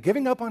 abandoning,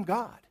 giving up on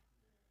God.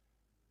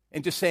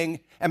 And just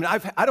saying,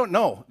 I don't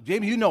know,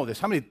 Jamie, you know this,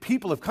 how many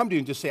people have come to you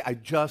and just say, I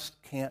just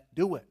can't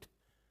do it.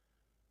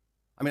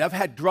 I've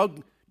had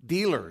drug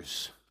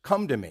dealers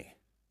come to me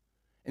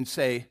and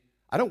say,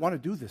 I don't want to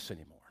do this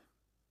anymore.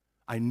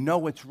 I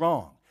know it's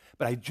wrong,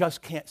 but I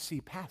just can't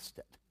see past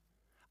it.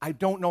 I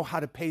don't know how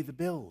to pay the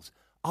bills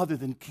other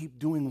than keep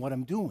doing what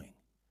I'm doing.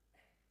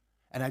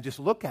 And I just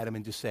look at him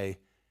and just say,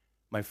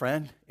 my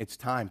friend, it's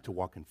time to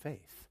walk in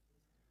faith.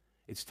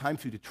 It's time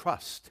for you to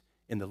trust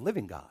in the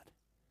living God.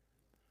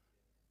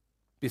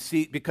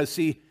 Because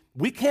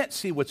we can't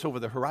see what's over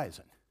the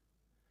horizon.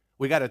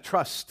 We got to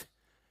trust.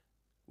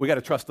 We got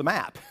to trust the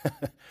map.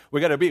 we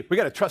got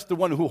to trust the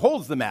one who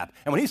holds the map.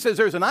 And when he says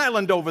there's an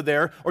island over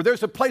there or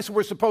there's a place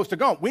we're supposed to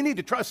go, we need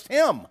to trust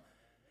him.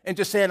 And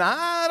just saying,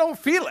 I don't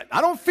feel it. I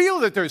don't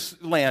feel that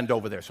there's land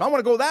over there, so I want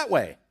to go that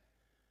way.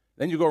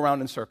 Then you go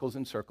around in circles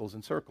and circles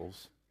and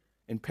circles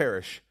and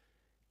perish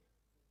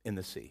in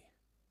the sea.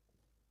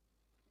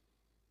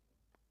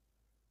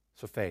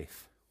 So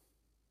faith.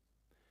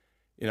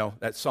 You know,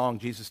 that song,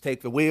 Jesus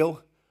Take the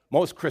Wheel.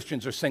 Most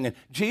Christians are singing,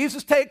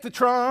 Jesus take the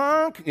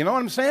trunk. You know what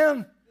I'm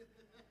saying?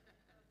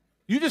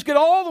 You just get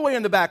all the way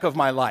in the back of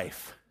my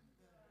life.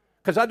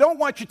 Because I don't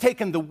want you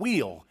taking the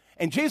wheel.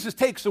 And Jesus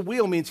takes the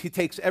wheel means he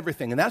takes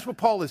everything. And that's what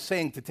Paul is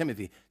saying to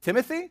Timothy.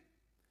 Timothy,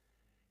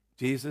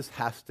 Jesus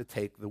has to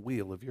take the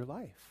wheel of your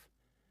life.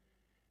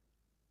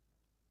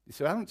 He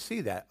said, I don't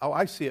see that. Oh,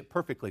 I see it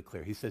perfectly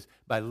clear. He says,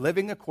 by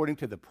living according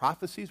to the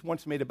prophecies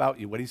once made about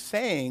you. What he's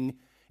saying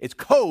It's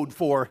code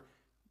for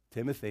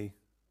Timothy.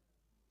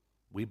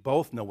 We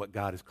both know what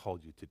God has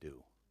called you to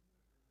do,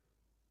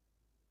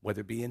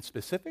 whether it be in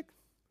specific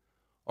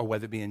or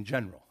whether it be in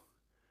general.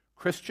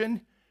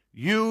 Christian,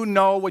 you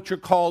know what you're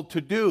called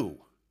to do.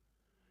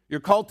 You're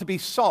called to be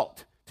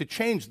salt, to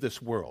change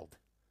this world.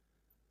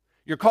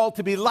 You're called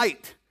to be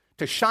light,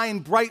 to shine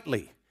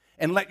brightly,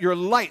 and let your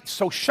light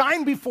so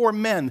shine before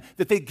men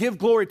that they give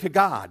glory to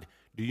God.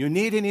 Do you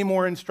need any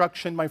more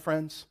instruction, my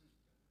friends?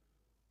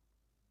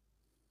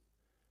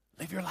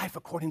 Live your life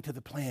according to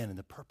the plan and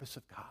the purpose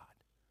of God.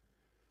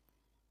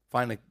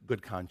 Finally,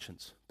 good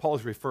conscience. Paul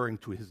is referring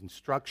to his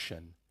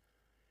instruction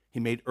he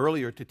made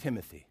earlier to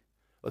Timothy.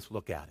 Let's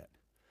look at it.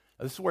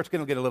 Now, this is where it's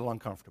going to get a little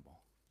uncomfortable.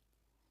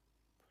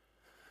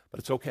 But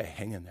it's okay.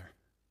 Hang in there.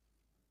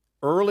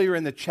 Earlier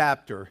in the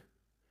chapter,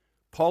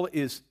 Paul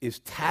is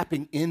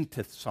tapping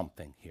into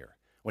something here.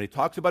 When he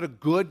talks about a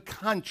good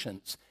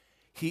conscience,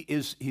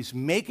 he's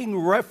making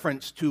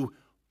reference to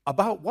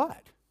about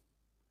what?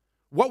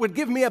 What would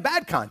give me a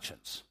bad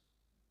conscience?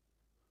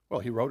 Well,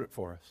 he wrote it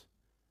for us.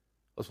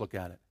 Let's look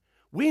at it.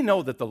 We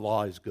know that the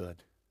law is good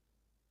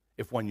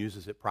if one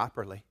uses it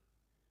properly.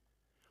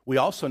 We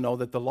also know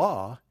that the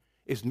law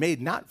is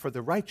made not for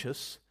the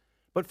righteous,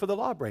 but for the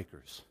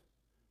lawbreakers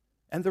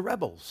and the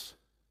rebels,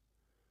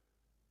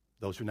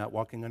 those who are not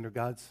walking under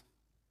God's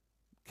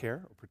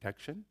care or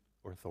protection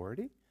or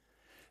authority,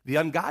 the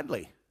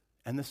ungodly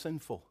and the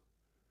sinful,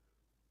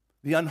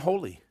 the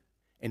unholy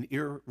and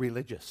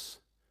irreligious,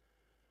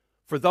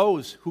 for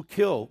those who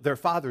kill their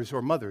fathers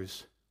or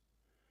mothers,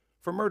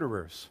 for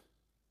murderers,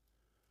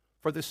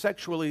 for the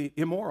sexually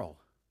immoral,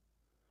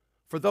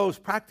 for those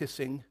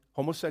practicing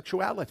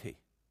homosexuality,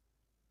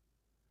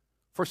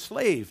 for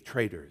slave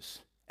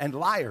traders and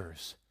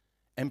liars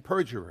and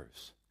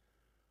perjurers.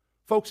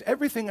 Folks,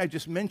 everything I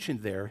just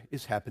mentioned there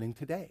is happening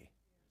today.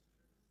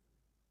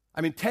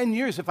 I mean, 10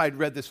 years if I'd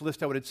read this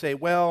list, I would say,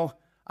 well,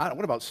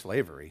 what about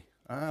slavery?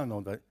 I don't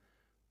know that.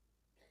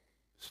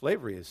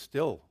 Slavery is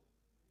still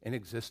in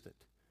existence.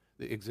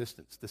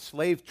 The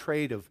slave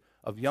trade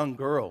of young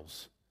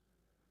girls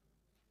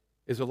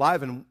is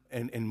alive and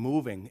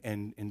moving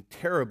and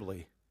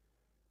terribly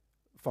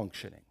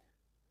functioning.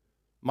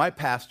 My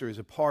pastor is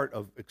a part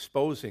of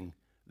exposing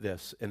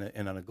this in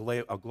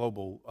a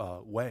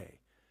global way.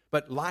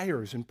 But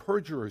liars and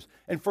perjurers,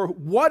 and for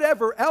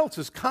whatever else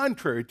is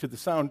contrary to the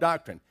sound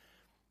doctrine,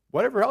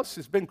 whatever else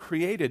has been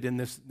created in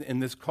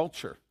this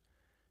culture,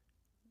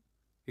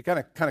 he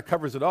kind of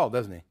covers it all,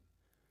 doesn't he?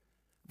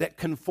 That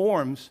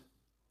conforms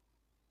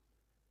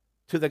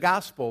to the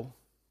gospel,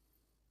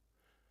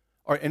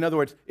 or in other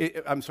words,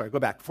 go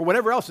back. For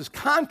whatever else is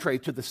contrary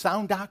to the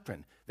sound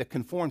doctrine that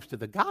conforms to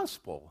the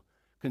gospel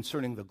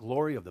concerning the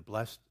glory of the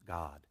blessed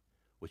God,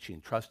 which he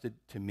entrusted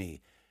to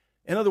me.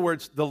 In other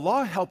words, the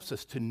law helps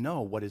us to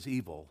know what is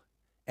evil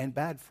and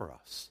bad for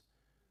us,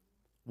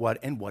 what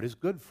is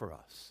good for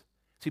us.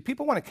 See,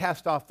 people want to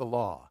cast off the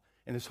law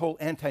and this whole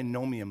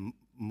antinomian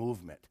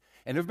movement.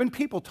 And there have been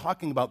people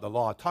talking about the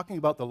law,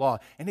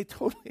 and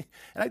and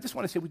I just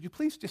want to say, would you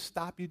please just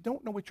stop? You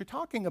don't know what you're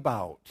talking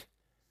about.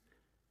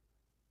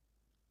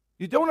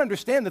 You don't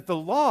understand that the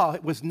law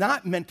was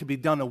not meant to be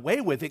done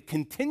away with. It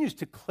continues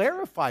to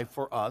clarify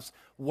for us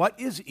what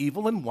is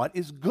evil and what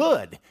is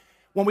good.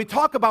 When we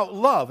talk about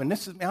love, and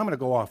I'm going to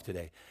go off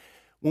today.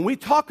 When we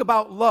talk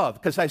about love,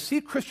 because I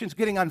see Christians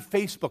getting on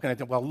Facebook and I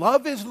think, well,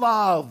 love is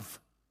love.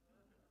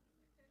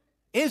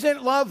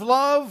 Isn't love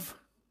love?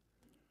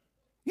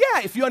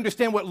 Yeah, if you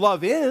understand what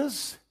love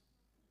is.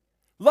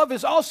 Love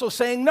is also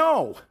saying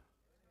no.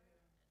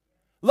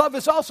 Love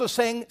is also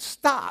saying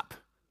stop.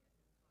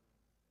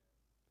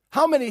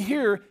 How many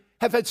here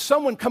have had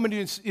someone come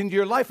into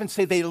your life and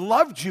say they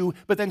loved you,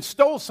 but then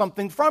stole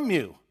something from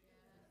you?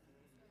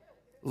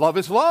 Love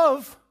is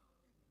love.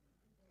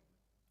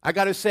 I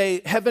got to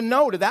say heaven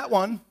no to that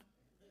one.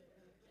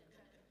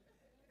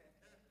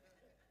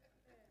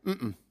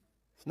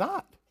 It's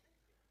not.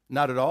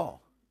 Not at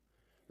all.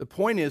 The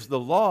point is the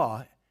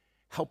law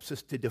helps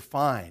us to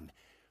define.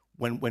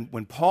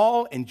 When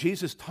Paul and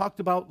Jesus talked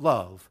about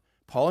love,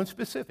 Paul in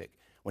specific,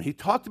 when he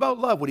talked about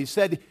love, what he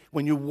said,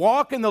 when you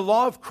walk in the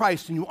law of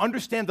Christ and you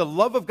understand the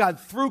love of God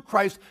through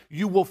Christ,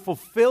 you will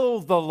fulfill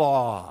the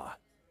law.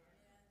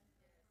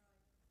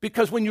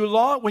 Because when you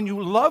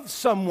love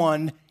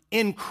someone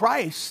in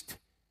Christ,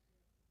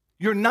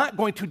 you're not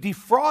going to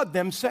defraud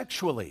them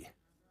sexually.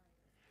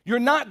 You're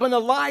not going to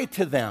lie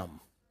to them.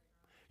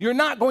 You're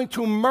not going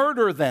to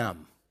murder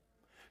them.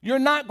 You're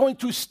not going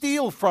to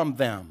steal from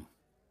them.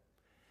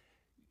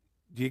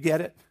 Do you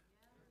get it?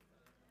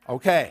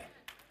 Okay.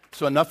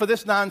 So enough of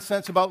this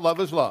nonsense about love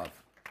is love.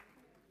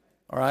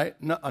 All right?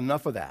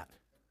 Enough of that.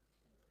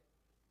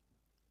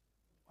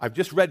 I've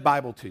just read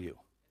Bible to you.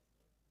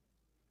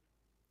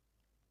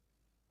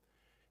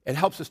 It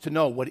helps us to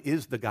know what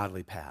is the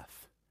godly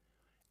path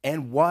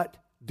and what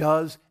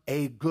does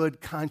a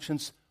good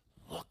conscience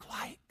look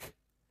like.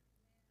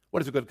 What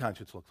does a good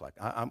conscience look like?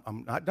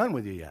 I'm not done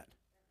with you yet.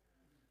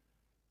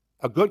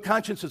 A good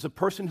conscience is a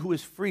person who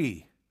is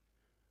free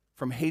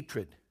from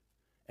hatred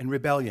and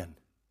rebellion.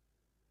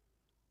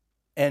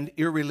 and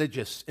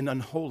irreligious and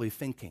unholy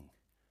thinking.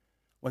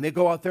 When they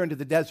go out there into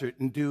the desert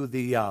and do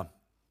the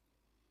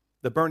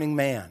burning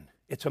man,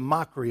 it's a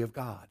mockery of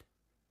God.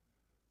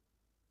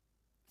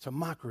 It's a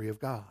mockery of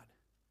God.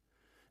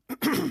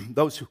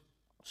 Those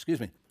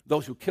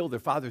who kill their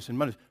fathers and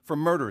mothers, for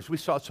murderers. We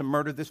saw some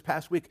murder this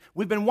past week.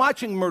 We've been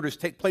watching murders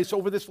take place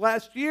over this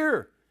last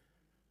year.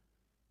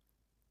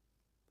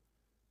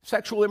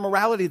 Sexual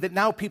immorality that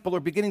now people are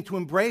beginning to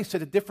embrace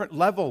at a different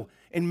level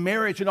in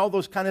marriage and all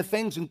those kind of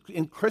things.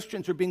 And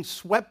Christians are being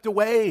swept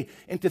away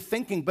into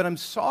thinking, but I'm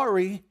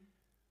sorry,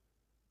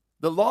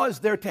 the law is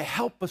there to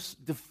help us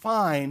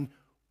define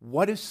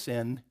what is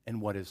sin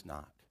and what is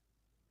not.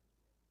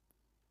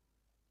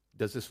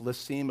 Does this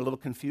list seem a little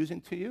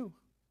confusing to you?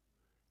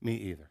 Me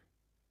either.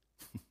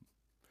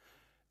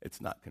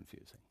 It's not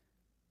confusing.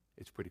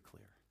 It's pretty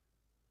clear.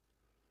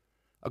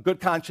 A good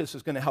conscience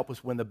is going to help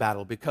us win the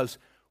battle because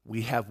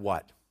we have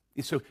what?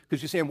 So,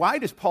 because you're saying, why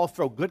does Paul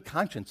throw good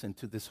conscience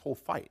into this whole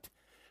fight?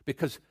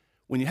 Because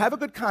when you have a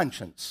good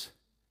conscience,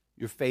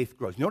 your faith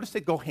grows. Notice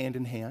they go hand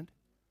in hand.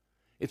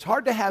 It's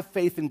hard to have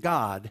faith in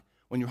God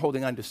when you're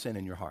holding on to sin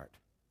in your heart.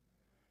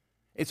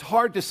 It's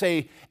hard to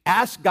say,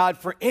 ask God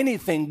for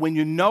anything when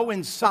you know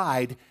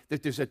inside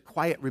that there's a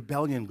quiet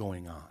rebellion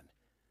going on.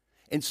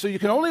 And so you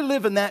can only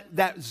live in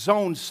that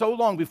zone so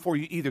long before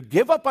you either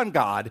give up on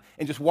God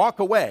and just walk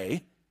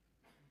away,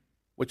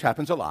 which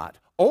happens a lot,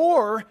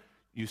 or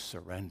you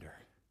surrender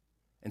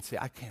and say,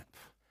 I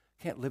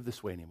can't live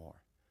this way anymore.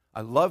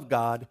 I love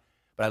God,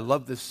 but I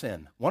love this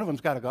sin. One of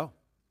them's got to go.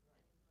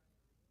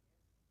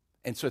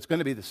 And so it's going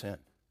to be the sin.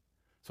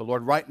 So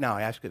Lord, right now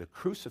I ask you to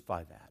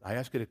crucify that. I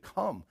ask you to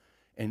come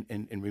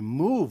and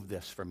remove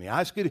this from me.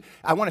 I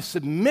want to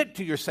submit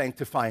to your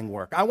sanctifying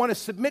work. I want to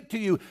submit to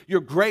you your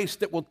grace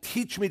that will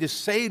teach me to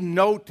say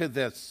no to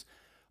this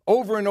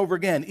over and over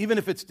again, even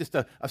if it's just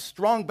a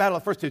strong battle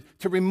at first,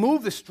 to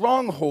remove the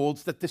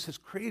strongholds that this has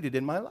created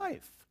in my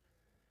life.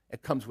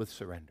 It comes with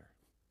surrender.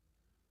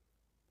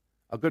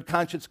 A good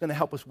conscience is going to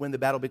help us win the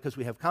battle because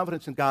we have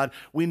confidence in God.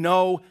 We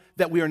know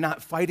that we are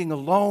not fighting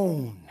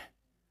alone.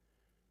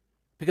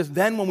 Because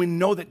then when we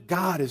know that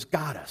God has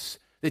got us,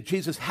 that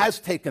Jesus has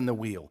taken the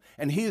wheel,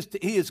 and he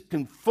is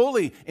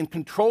fully in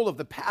control of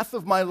the path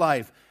of my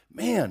life,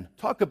 man,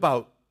 talk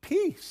about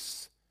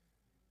peace.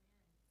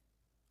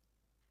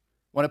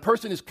 When a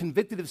person is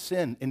convicted of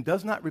sin and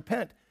does not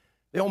repent,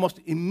 they almost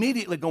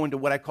immediately go into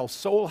what I call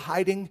soul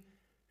hiding,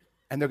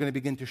 and they're going to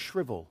begin to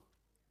shrivel.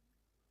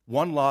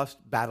 One lost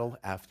battle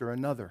after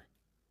another.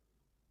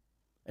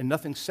 And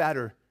nothing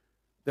sadder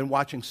than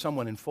watching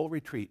someone in full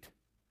retreat,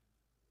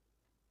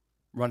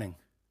 running.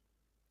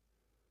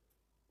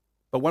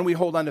 But when we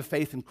hold on to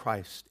faith in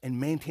Christ and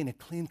maintain a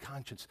clean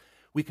conscience,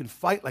 we can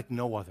fight like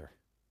no other.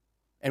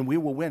 And we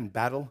will win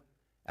battle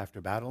after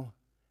battle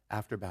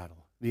after battle.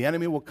 The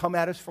enemy will come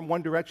at us from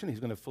one direction. He's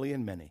going to flee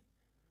in many.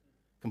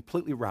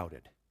 Completely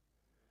routed.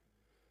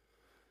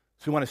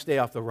 So we want to stay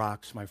off the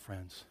rocks, my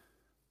friends.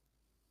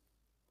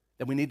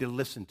 Then we need to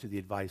listen to the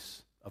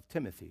advice of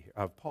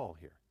Paul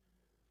here.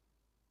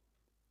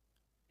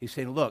 He's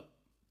saying, look,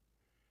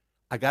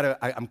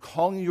 I'm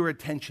calling your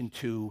attention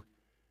to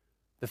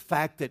the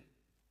fact that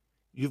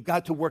you've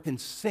got to work in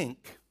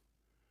sync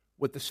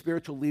with the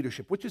spiritual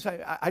leadership, which is,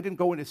 I didn't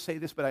go in to say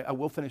this, but I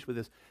will finish with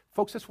this.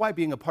 Folks, that's why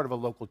being a part of a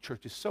local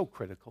church is so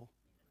critical.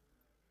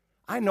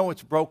 I know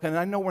it's broken, and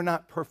I know we're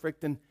not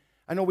perfect, and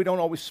I know we don't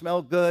always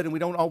smell good, and we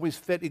don't always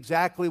fit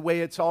exactly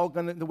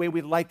the way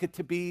we'd like it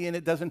to be,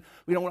 and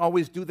we don't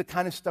always do the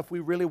kind of stuff we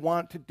really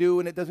want to do,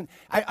 and it doesn't.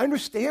 I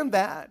understand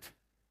that.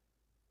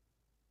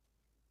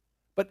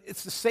 But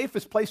it's the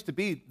safest place to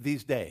be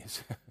these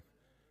days.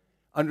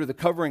 Under the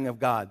covering of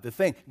God.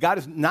 God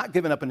has not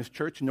given up on his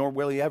church, nor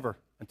will he ever,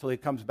 until he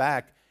comes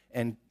back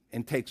and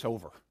takes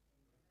over.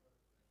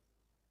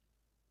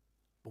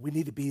 But we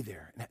need to be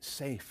there in that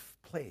safe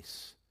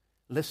place,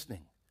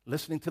 listening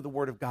to the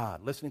Word of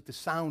God, listening to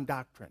sound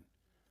doctrine,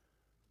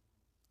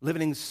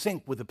 living in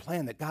sync with the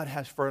plan that God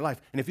has for our life.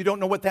 And if you don't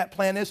know what that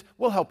plan is,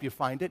 we'll help you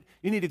find it.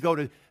 You need to go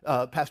to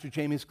Pastor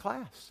Jamie's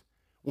class.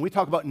 When we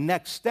talk about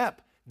next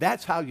step,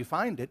 that's how you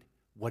find it.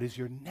 What is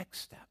your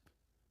next step?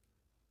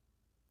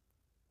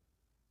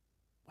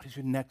 What is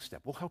your next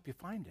step? We'll help you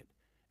find it.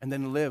 And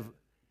then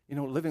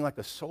living like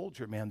a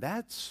soldier, man,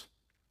 that's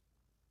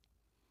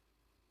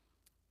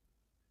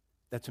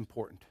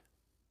important.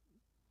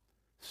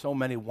 So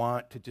many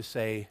want to just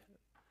say,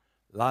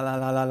 la, la,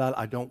 la, la, la,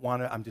 I don't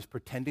want to, I'm just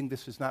pretending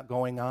this is not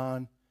going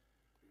on.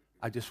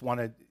 I just want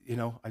to,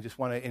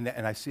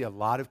 and I see a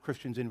lot of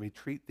Christians in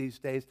retreat these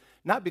days,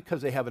 not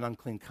because they have an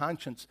unclean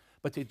conscience,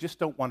 but they just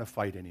don't want to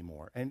fight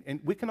anymore. And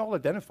we can all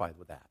identify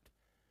with that.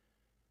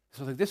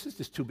 So this is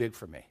just too big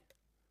for me.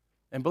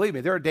 And believe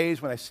me, there are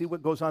days when I see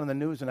what goes on in the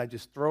news and I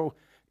just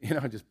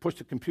just push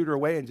the computer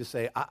away and just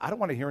say, I don't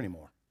want to hear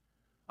anymore.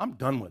 I'm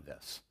done with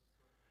this.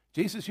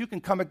 Jesus, you can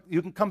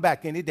come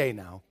back any day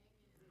now.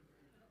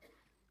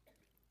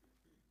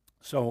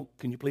 So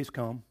can you please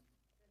come?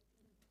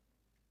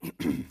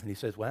 And he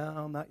says,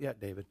 well, not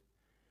yet, David.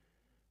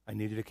 I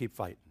need you to keep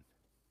fighting.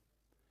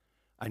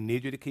 I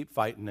need you to keep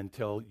fighting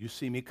until you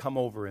see me come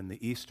over in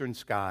the eastern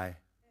sky,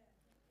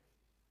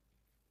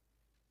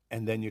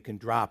 and then you can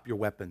drop your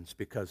weapons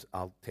because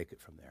I'll take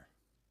it from there.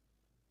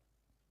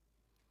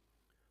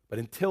 But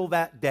until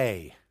that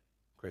day,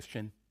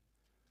 Christian,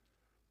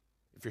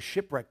 if you're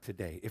shipwrecked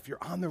today, if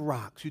you're on the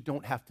rocks, you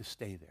don't have to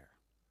stay there.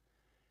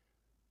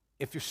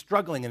 If you're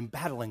struggling and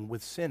battling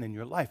with sin in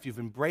your life, you've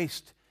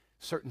embraced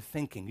certain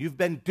thinking, you've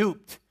been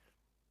duped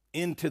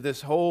into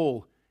this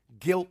whole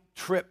guilt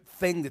trip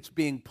thing that's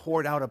being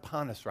poured out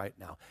upon us right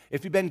now.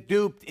 If you've been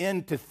duped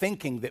into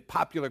thinking that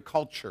popular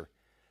culture,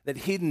 that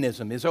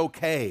hedonism is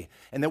okay,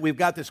 and that we've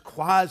got this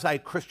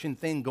quasi-Christian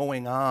thing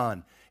going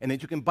on, and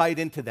that you can bite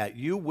into that,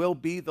 you will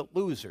be the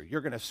loser.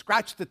 You're going to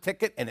scratch the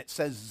ticket, and it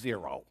says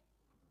 0.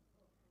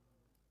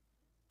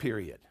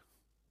 Period.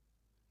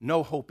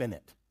 No hope in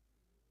it.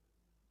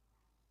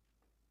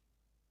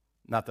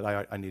 Not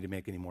that I need to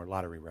make any more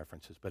lottery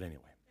references, but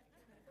anyway.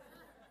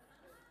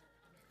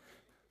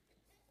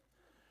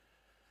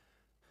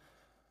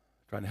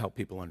 Trying to help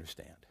people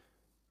understand.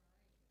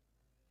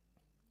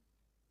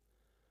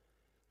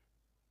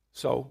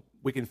 So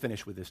we can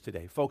finish with this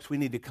today. Folks, we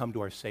need to come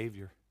to our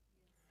Savior.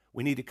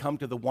 We need to come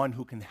to the one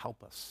who can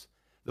help us,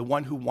 the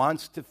one who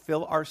wants to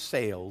fill our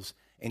sails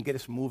and get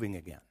us moving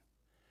again.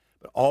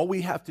 But all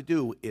we have to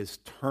do is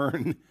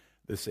turn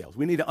the sails.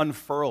 We need to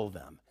unfurl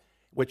them,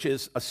 which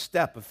is a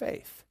step of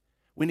faith.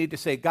 We need to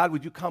say, God,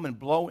 would you come and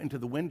blow into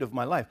the wind of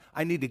my life?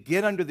 I need to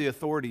get under the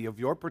authority of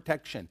your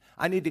protection.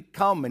 I need to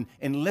come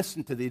and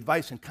listen to the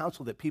advice and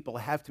counsel that people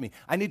have to me.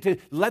 I need to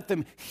let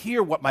them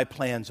hear what my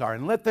plans are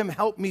and let them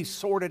help me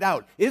sort it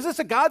out. Is this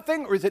a God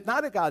thing or is it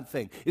not a God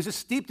thing? Is this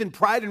steeped in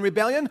pride and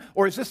rebellion,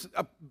 or is this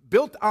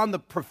built on the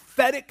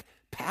prophetic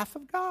path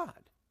of God?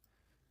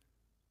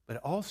 But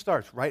it all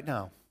starts right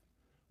now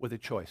with a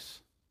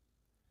choice.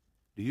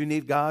 Do you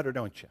need God or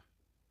don't you?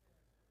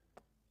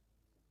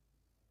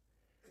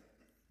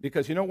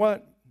 Because you know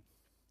what?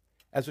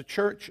 As a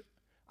church,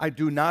 I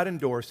do not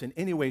endorse in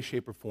any way,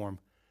 shape, or form,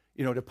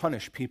 to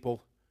punish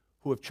people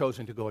who have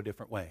chosen to go a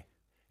different way.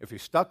 If you're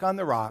stuck on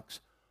the rocks,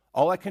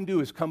 all I can do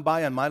is come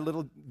by on my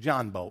little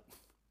John boat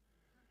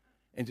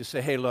and just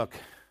say, hey, look,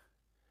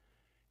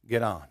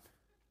 get on.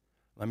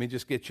 Let me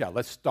just get you out.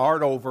 Let's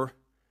start over.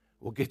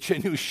 We'll get you a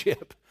new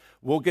ship.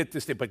 We'll get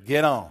this thing, but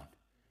get on.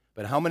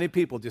 But how many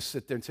people just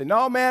sit there and say,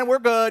 no, man, we're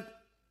good.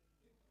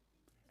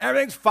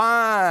 Everything's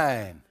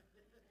fine.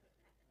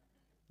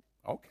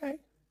 Okay.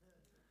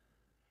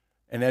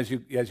 And as you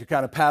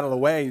kind of paddle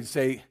away, you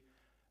say,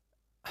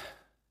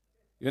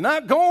 you're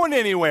not going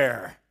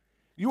anywhere.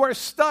 You are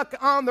stuck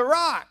on the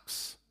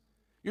rocks.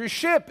 Your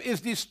ship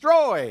is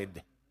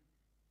destroyed.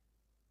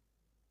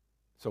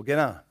 So get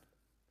on.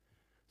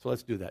 So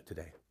let's do that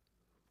today.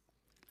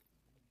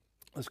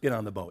 Let's get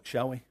on the boat,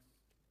 shall we?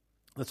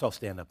 Let's all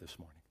stand up this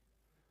morning.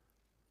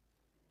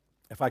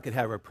 If I could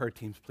have our prayer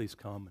teams please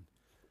come.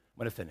 I'm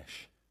going to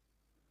finish.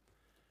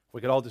 If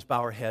we could all just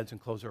bow our heads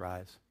and close our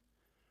eyes.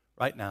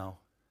 Right now,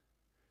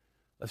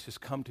 let's just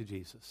come to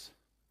Jesus.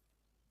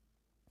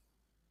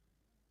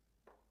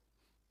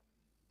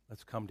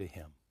 Let's come to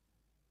him,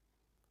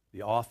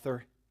 the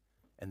author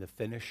and the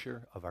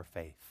finisher of our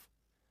faith.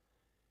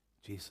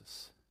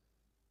 Jesus.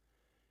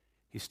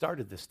 He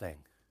started this thing.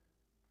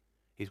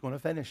 He's going to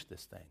finish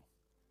this thing.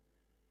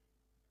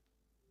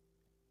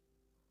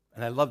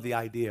 And I love the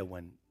idea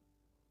when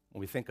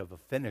we think of a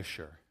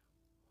finisher.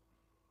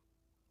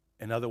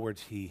 In other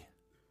words, he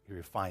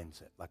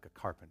refines it like a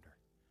carpenter.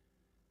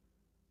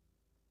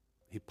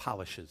 He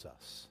polishes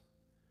us.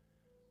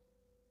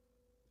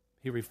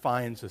 He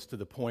refines us to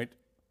the point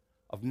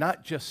of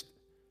not just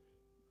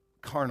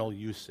carnal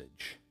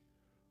usage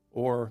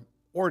or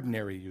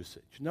ordinary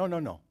usage.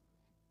 No.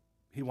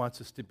 He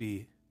wants us to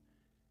be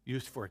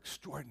used for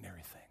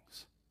extraordinary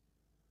things.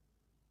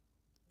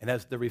 And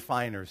as the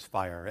refiner's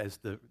fire, as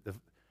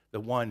the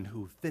one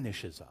who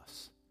finishes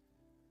us,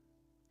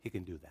 he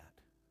can do that.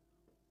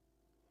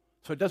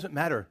 So it doesn't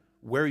matter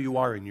where you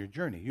are in your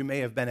journey. You may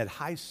have been at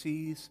high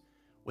seas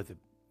with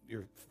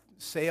your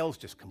sails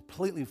just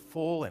completely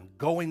full and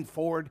going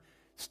forward,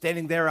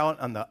 standing there out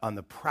on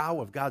the prow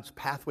of God's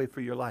pathway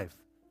for your life.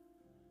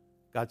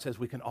 God says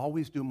we can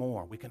always do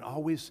more. We can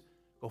always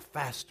go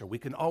faster. We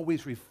can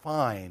always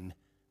refine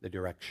the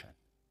direction.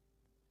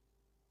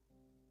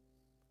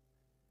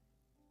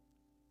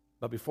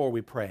 But before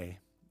we pray,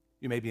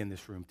 you may be in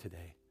this room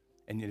today.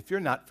 And if you're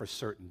not for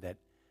certain that,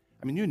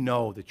 you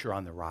know that you're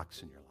on the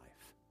rocks in your life.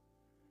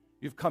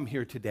 You've come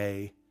here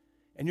today,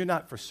 and you're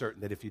not for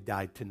certain that if you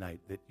died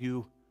tonight that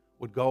you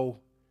would go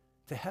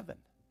to heaven.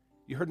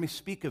 You heard me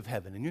speak of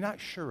heaven, and you're not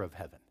sure of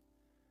heaven.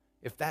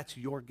 If that's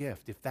your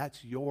gift, if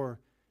that's your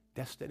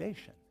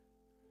destination.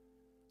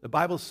 The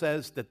Bible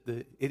says that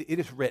it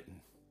is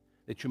written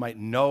that you might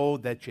know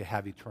that you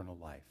have eternal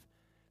life,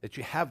 that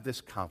you have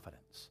this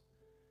confidence.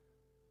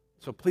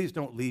 So please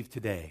don't leave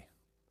today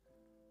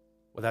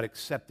without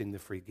accepting the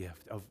free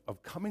gift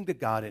of coming to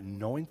God and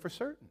knowing for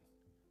certain.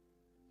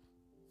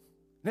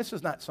 This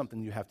is not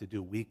something you have to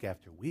do week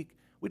after week.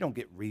 We don't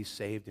get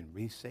resaved and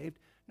resaved.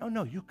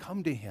 No, you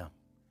come to him.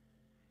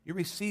 You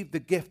received the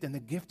gift, and the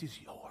gift is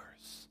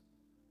yours.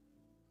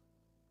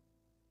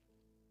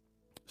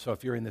 So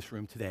if you're in this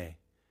room today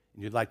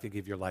and you'd like to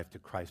give your life to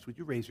Christ, would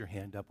you raise your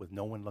hand up with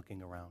no one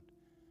looking around?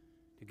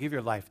 To give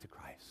your life to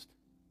Christ.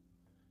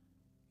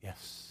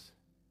 Yes.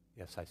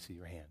 Yes, I see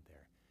your hand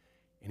there.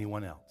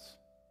 Anyone else?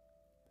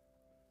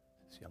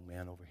 This young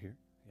man over here?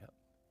 Yep.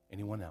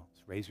 Anyone else?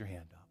 Raise your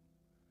hand up.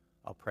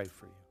 I'll pray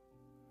for you.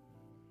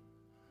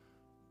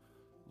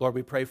 Lord,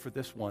 we pray for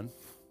this one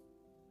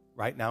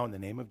right now in the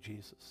name of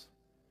Jesus.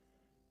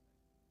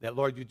 That,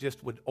 Lord, you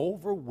just would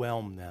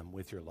overwhelm them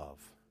with your love.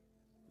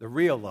 The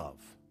real love.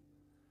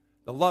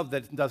 The love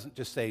that doesn't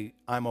just say,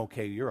 I'm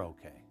okay, you're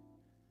okay.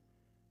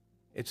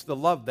 It's the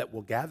love that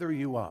will gather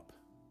you up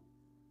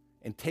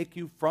and take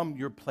you from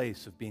your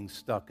place of being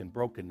stuck in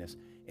brokenness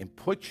and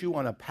put you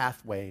on a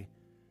pathway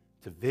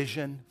to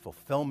vision,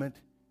 fulfillment,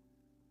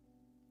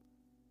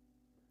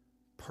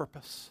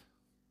 purpose,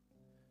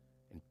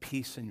 and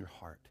peace in your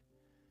heart.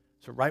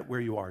 So right where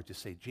you are,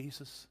 just say,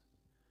 Jesus,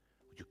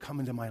 would you come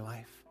into my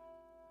life?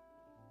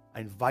 I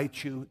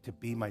invite you to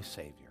be my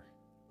Savior.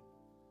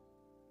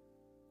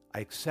 I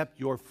accept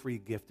your free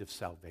gift of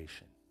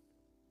salvation.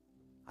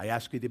 I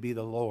ask you to be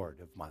the Lord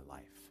of my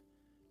life.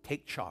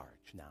 Take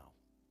charge now.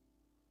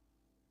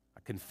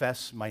 I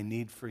confess my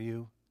need for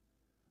you.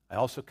 I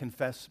also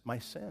confess my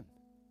sin.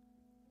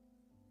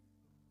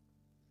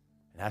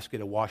 And ask you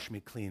to wash me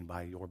clean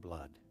by your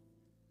blood.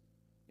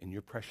 In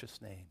your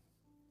precious name.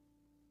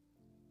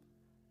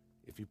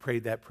 If you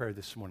prayed that prayer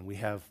this morning, we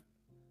have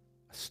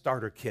a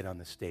starter kit on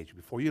the stage.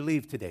 Before you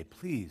leave today,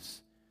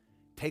 please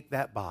take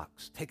that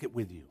box. Take it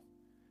with you.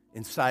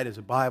 Inside is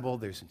a Bible.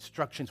 There's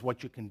instructions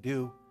what you can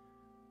do.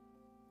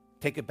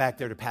 Take it back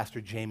there to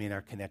Pastor Jamie in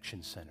our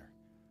Connection Center.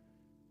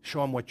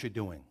 Show him what you're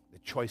doing, the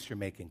choice you're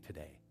making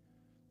today.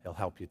 He'll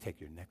help you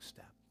take your next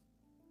step.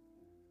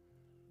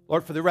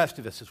 Lord, for the rest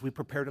of us, as we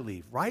prepare to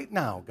leave, right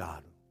now,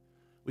 God,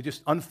 we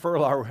just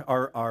unfurl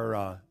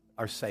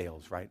our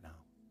sails right now.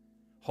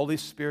 Holy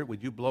Spirit,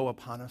 would you blow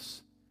upon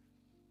us?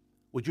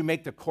 Would you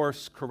make the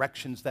course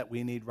corrections that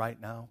we need right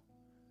now?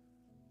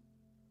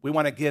 We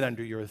want to get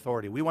under your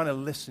authority. We want to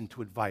listen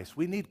to advice.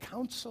 We need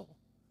counsel.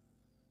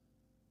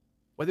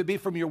 Whether it be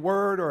from your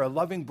word or a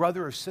loving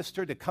brother or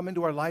sister to come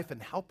into our life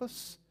and help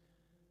us.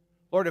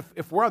 Lord,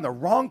 if we're on the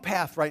wrong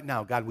path right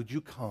now, God, would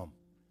you come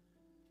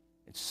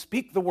and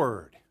speak the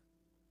word?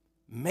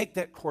 Make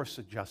that course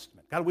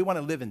adjustment. God, we want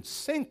to live in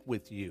sync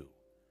with you.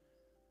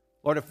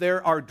 Lord, if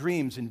there are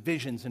dreams and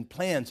visions and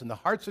plans in the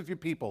hearts of your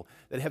people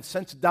that have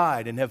since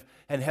died and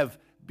have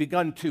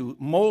begun to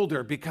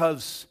molder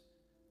because,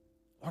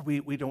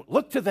 Lord, we don't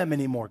look to them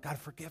anymore. God,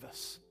 forgive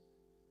us.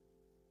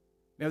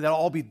 May that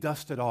all be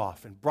dusted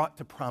off and brought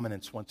to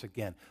prominence once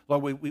again.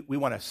 Lord, we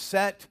want to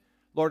set,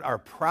 Lord, our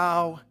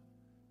prow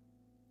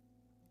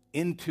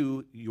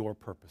into your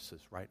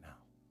purposes right now.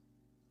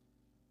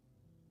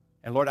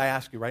 And Lord, I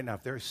ask you right now,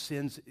 if there are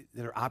sins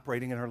that are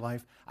operating in our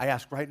life, I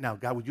ask right now,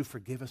 God, would you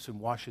forgive us and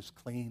wash us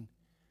clean?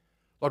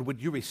 Lord, would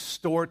you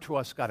restore to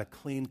us, God, a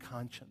clean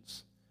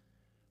conscience?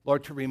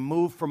 Lord, to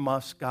remove from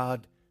us,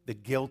 God, the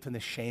guilt and the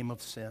shame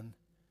of sin.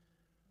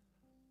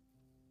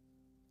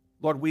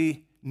 Lord,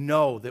 we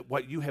know that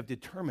what you have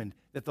determined,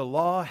 that the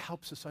law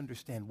helps us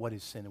understand what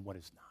is sin and what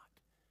is not.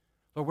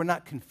 Lord, we're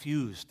not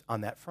confused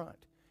on that front.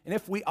 And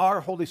if we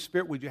are, Holy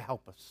Spirit, would you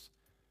help us?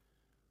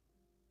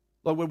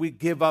 Lord, would we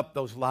give up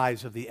those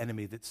lies of the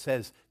enemy that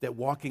says that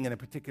walking in a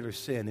particular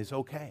sin is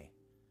okay?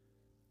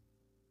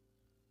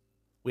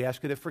 We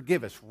ask you to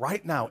forgive us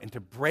right now and to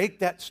break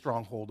that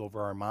stronghold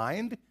over our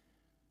mind,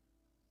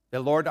 that,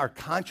 Lord, our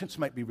conscience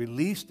might be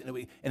released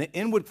and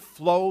in would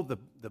flow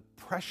the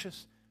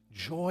precious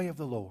joy of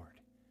the Lord,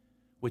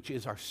 which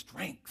is our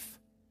strength,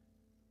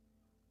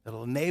 that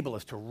will enable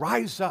us to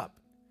rise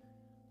up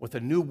with a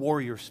new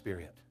warrior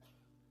spirit.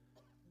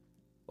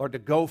 Lord, to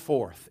go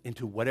forth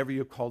into whatever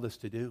you called us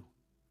to do.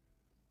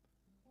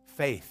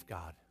 Faith,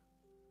 God,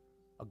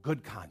 a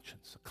good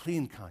conscience, a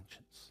clean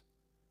conscience,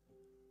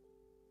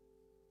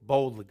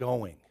 boldly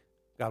going,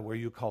 God, where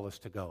you call us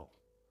to go.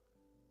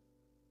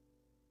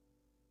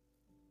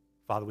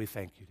 Father, we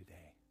thank you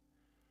today.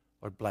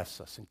 Lord, bless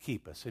us and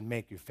keep us and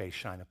make your face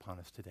shine upon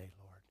us today,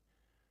 Lord.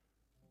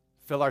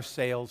 Fill our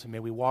sails and may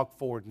we walk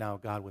forward now,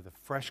 God, with a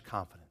fresh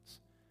confidence.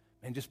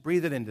 And just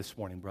breathe it in this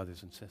morning,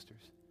 brothers and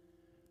sisters.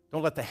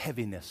 Don't let the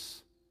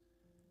heaviness.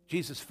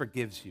 Jesus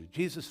forgives you.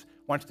 Jesus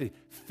wants to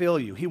fill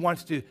you. He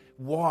wants to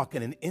walk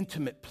in an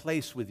intimate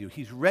place with you.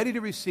 He's ready to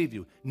receive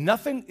you.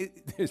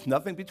 There's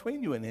nothing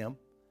between you and him.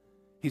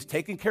 He's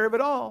taking care of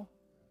it all.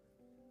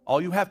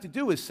 All you have to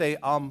do is say,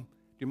 do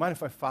you mind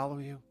if I follow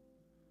you?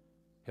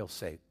 He'll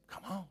say,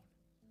 come on.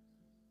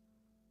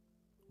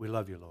 We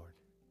love you, Lord.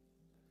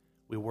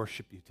 We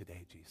worship you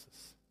today,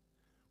 Jesus.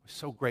 We're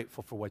so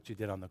grateful for what you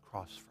did on the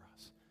cross for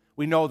us.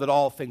 We know that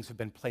all things have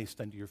been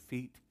placed under your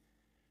feet.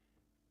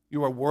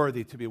 You are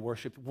worthy to be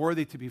worshiped,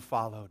 worthy to be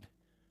followed.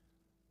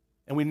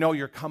 And we know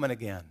you're coming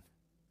again.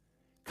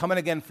 Coming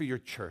again for your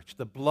church,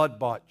 the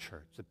blood-bought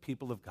church, the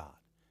people of God.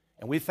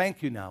 And we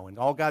thank you now. And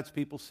all God's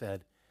people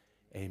said,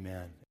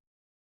 amen.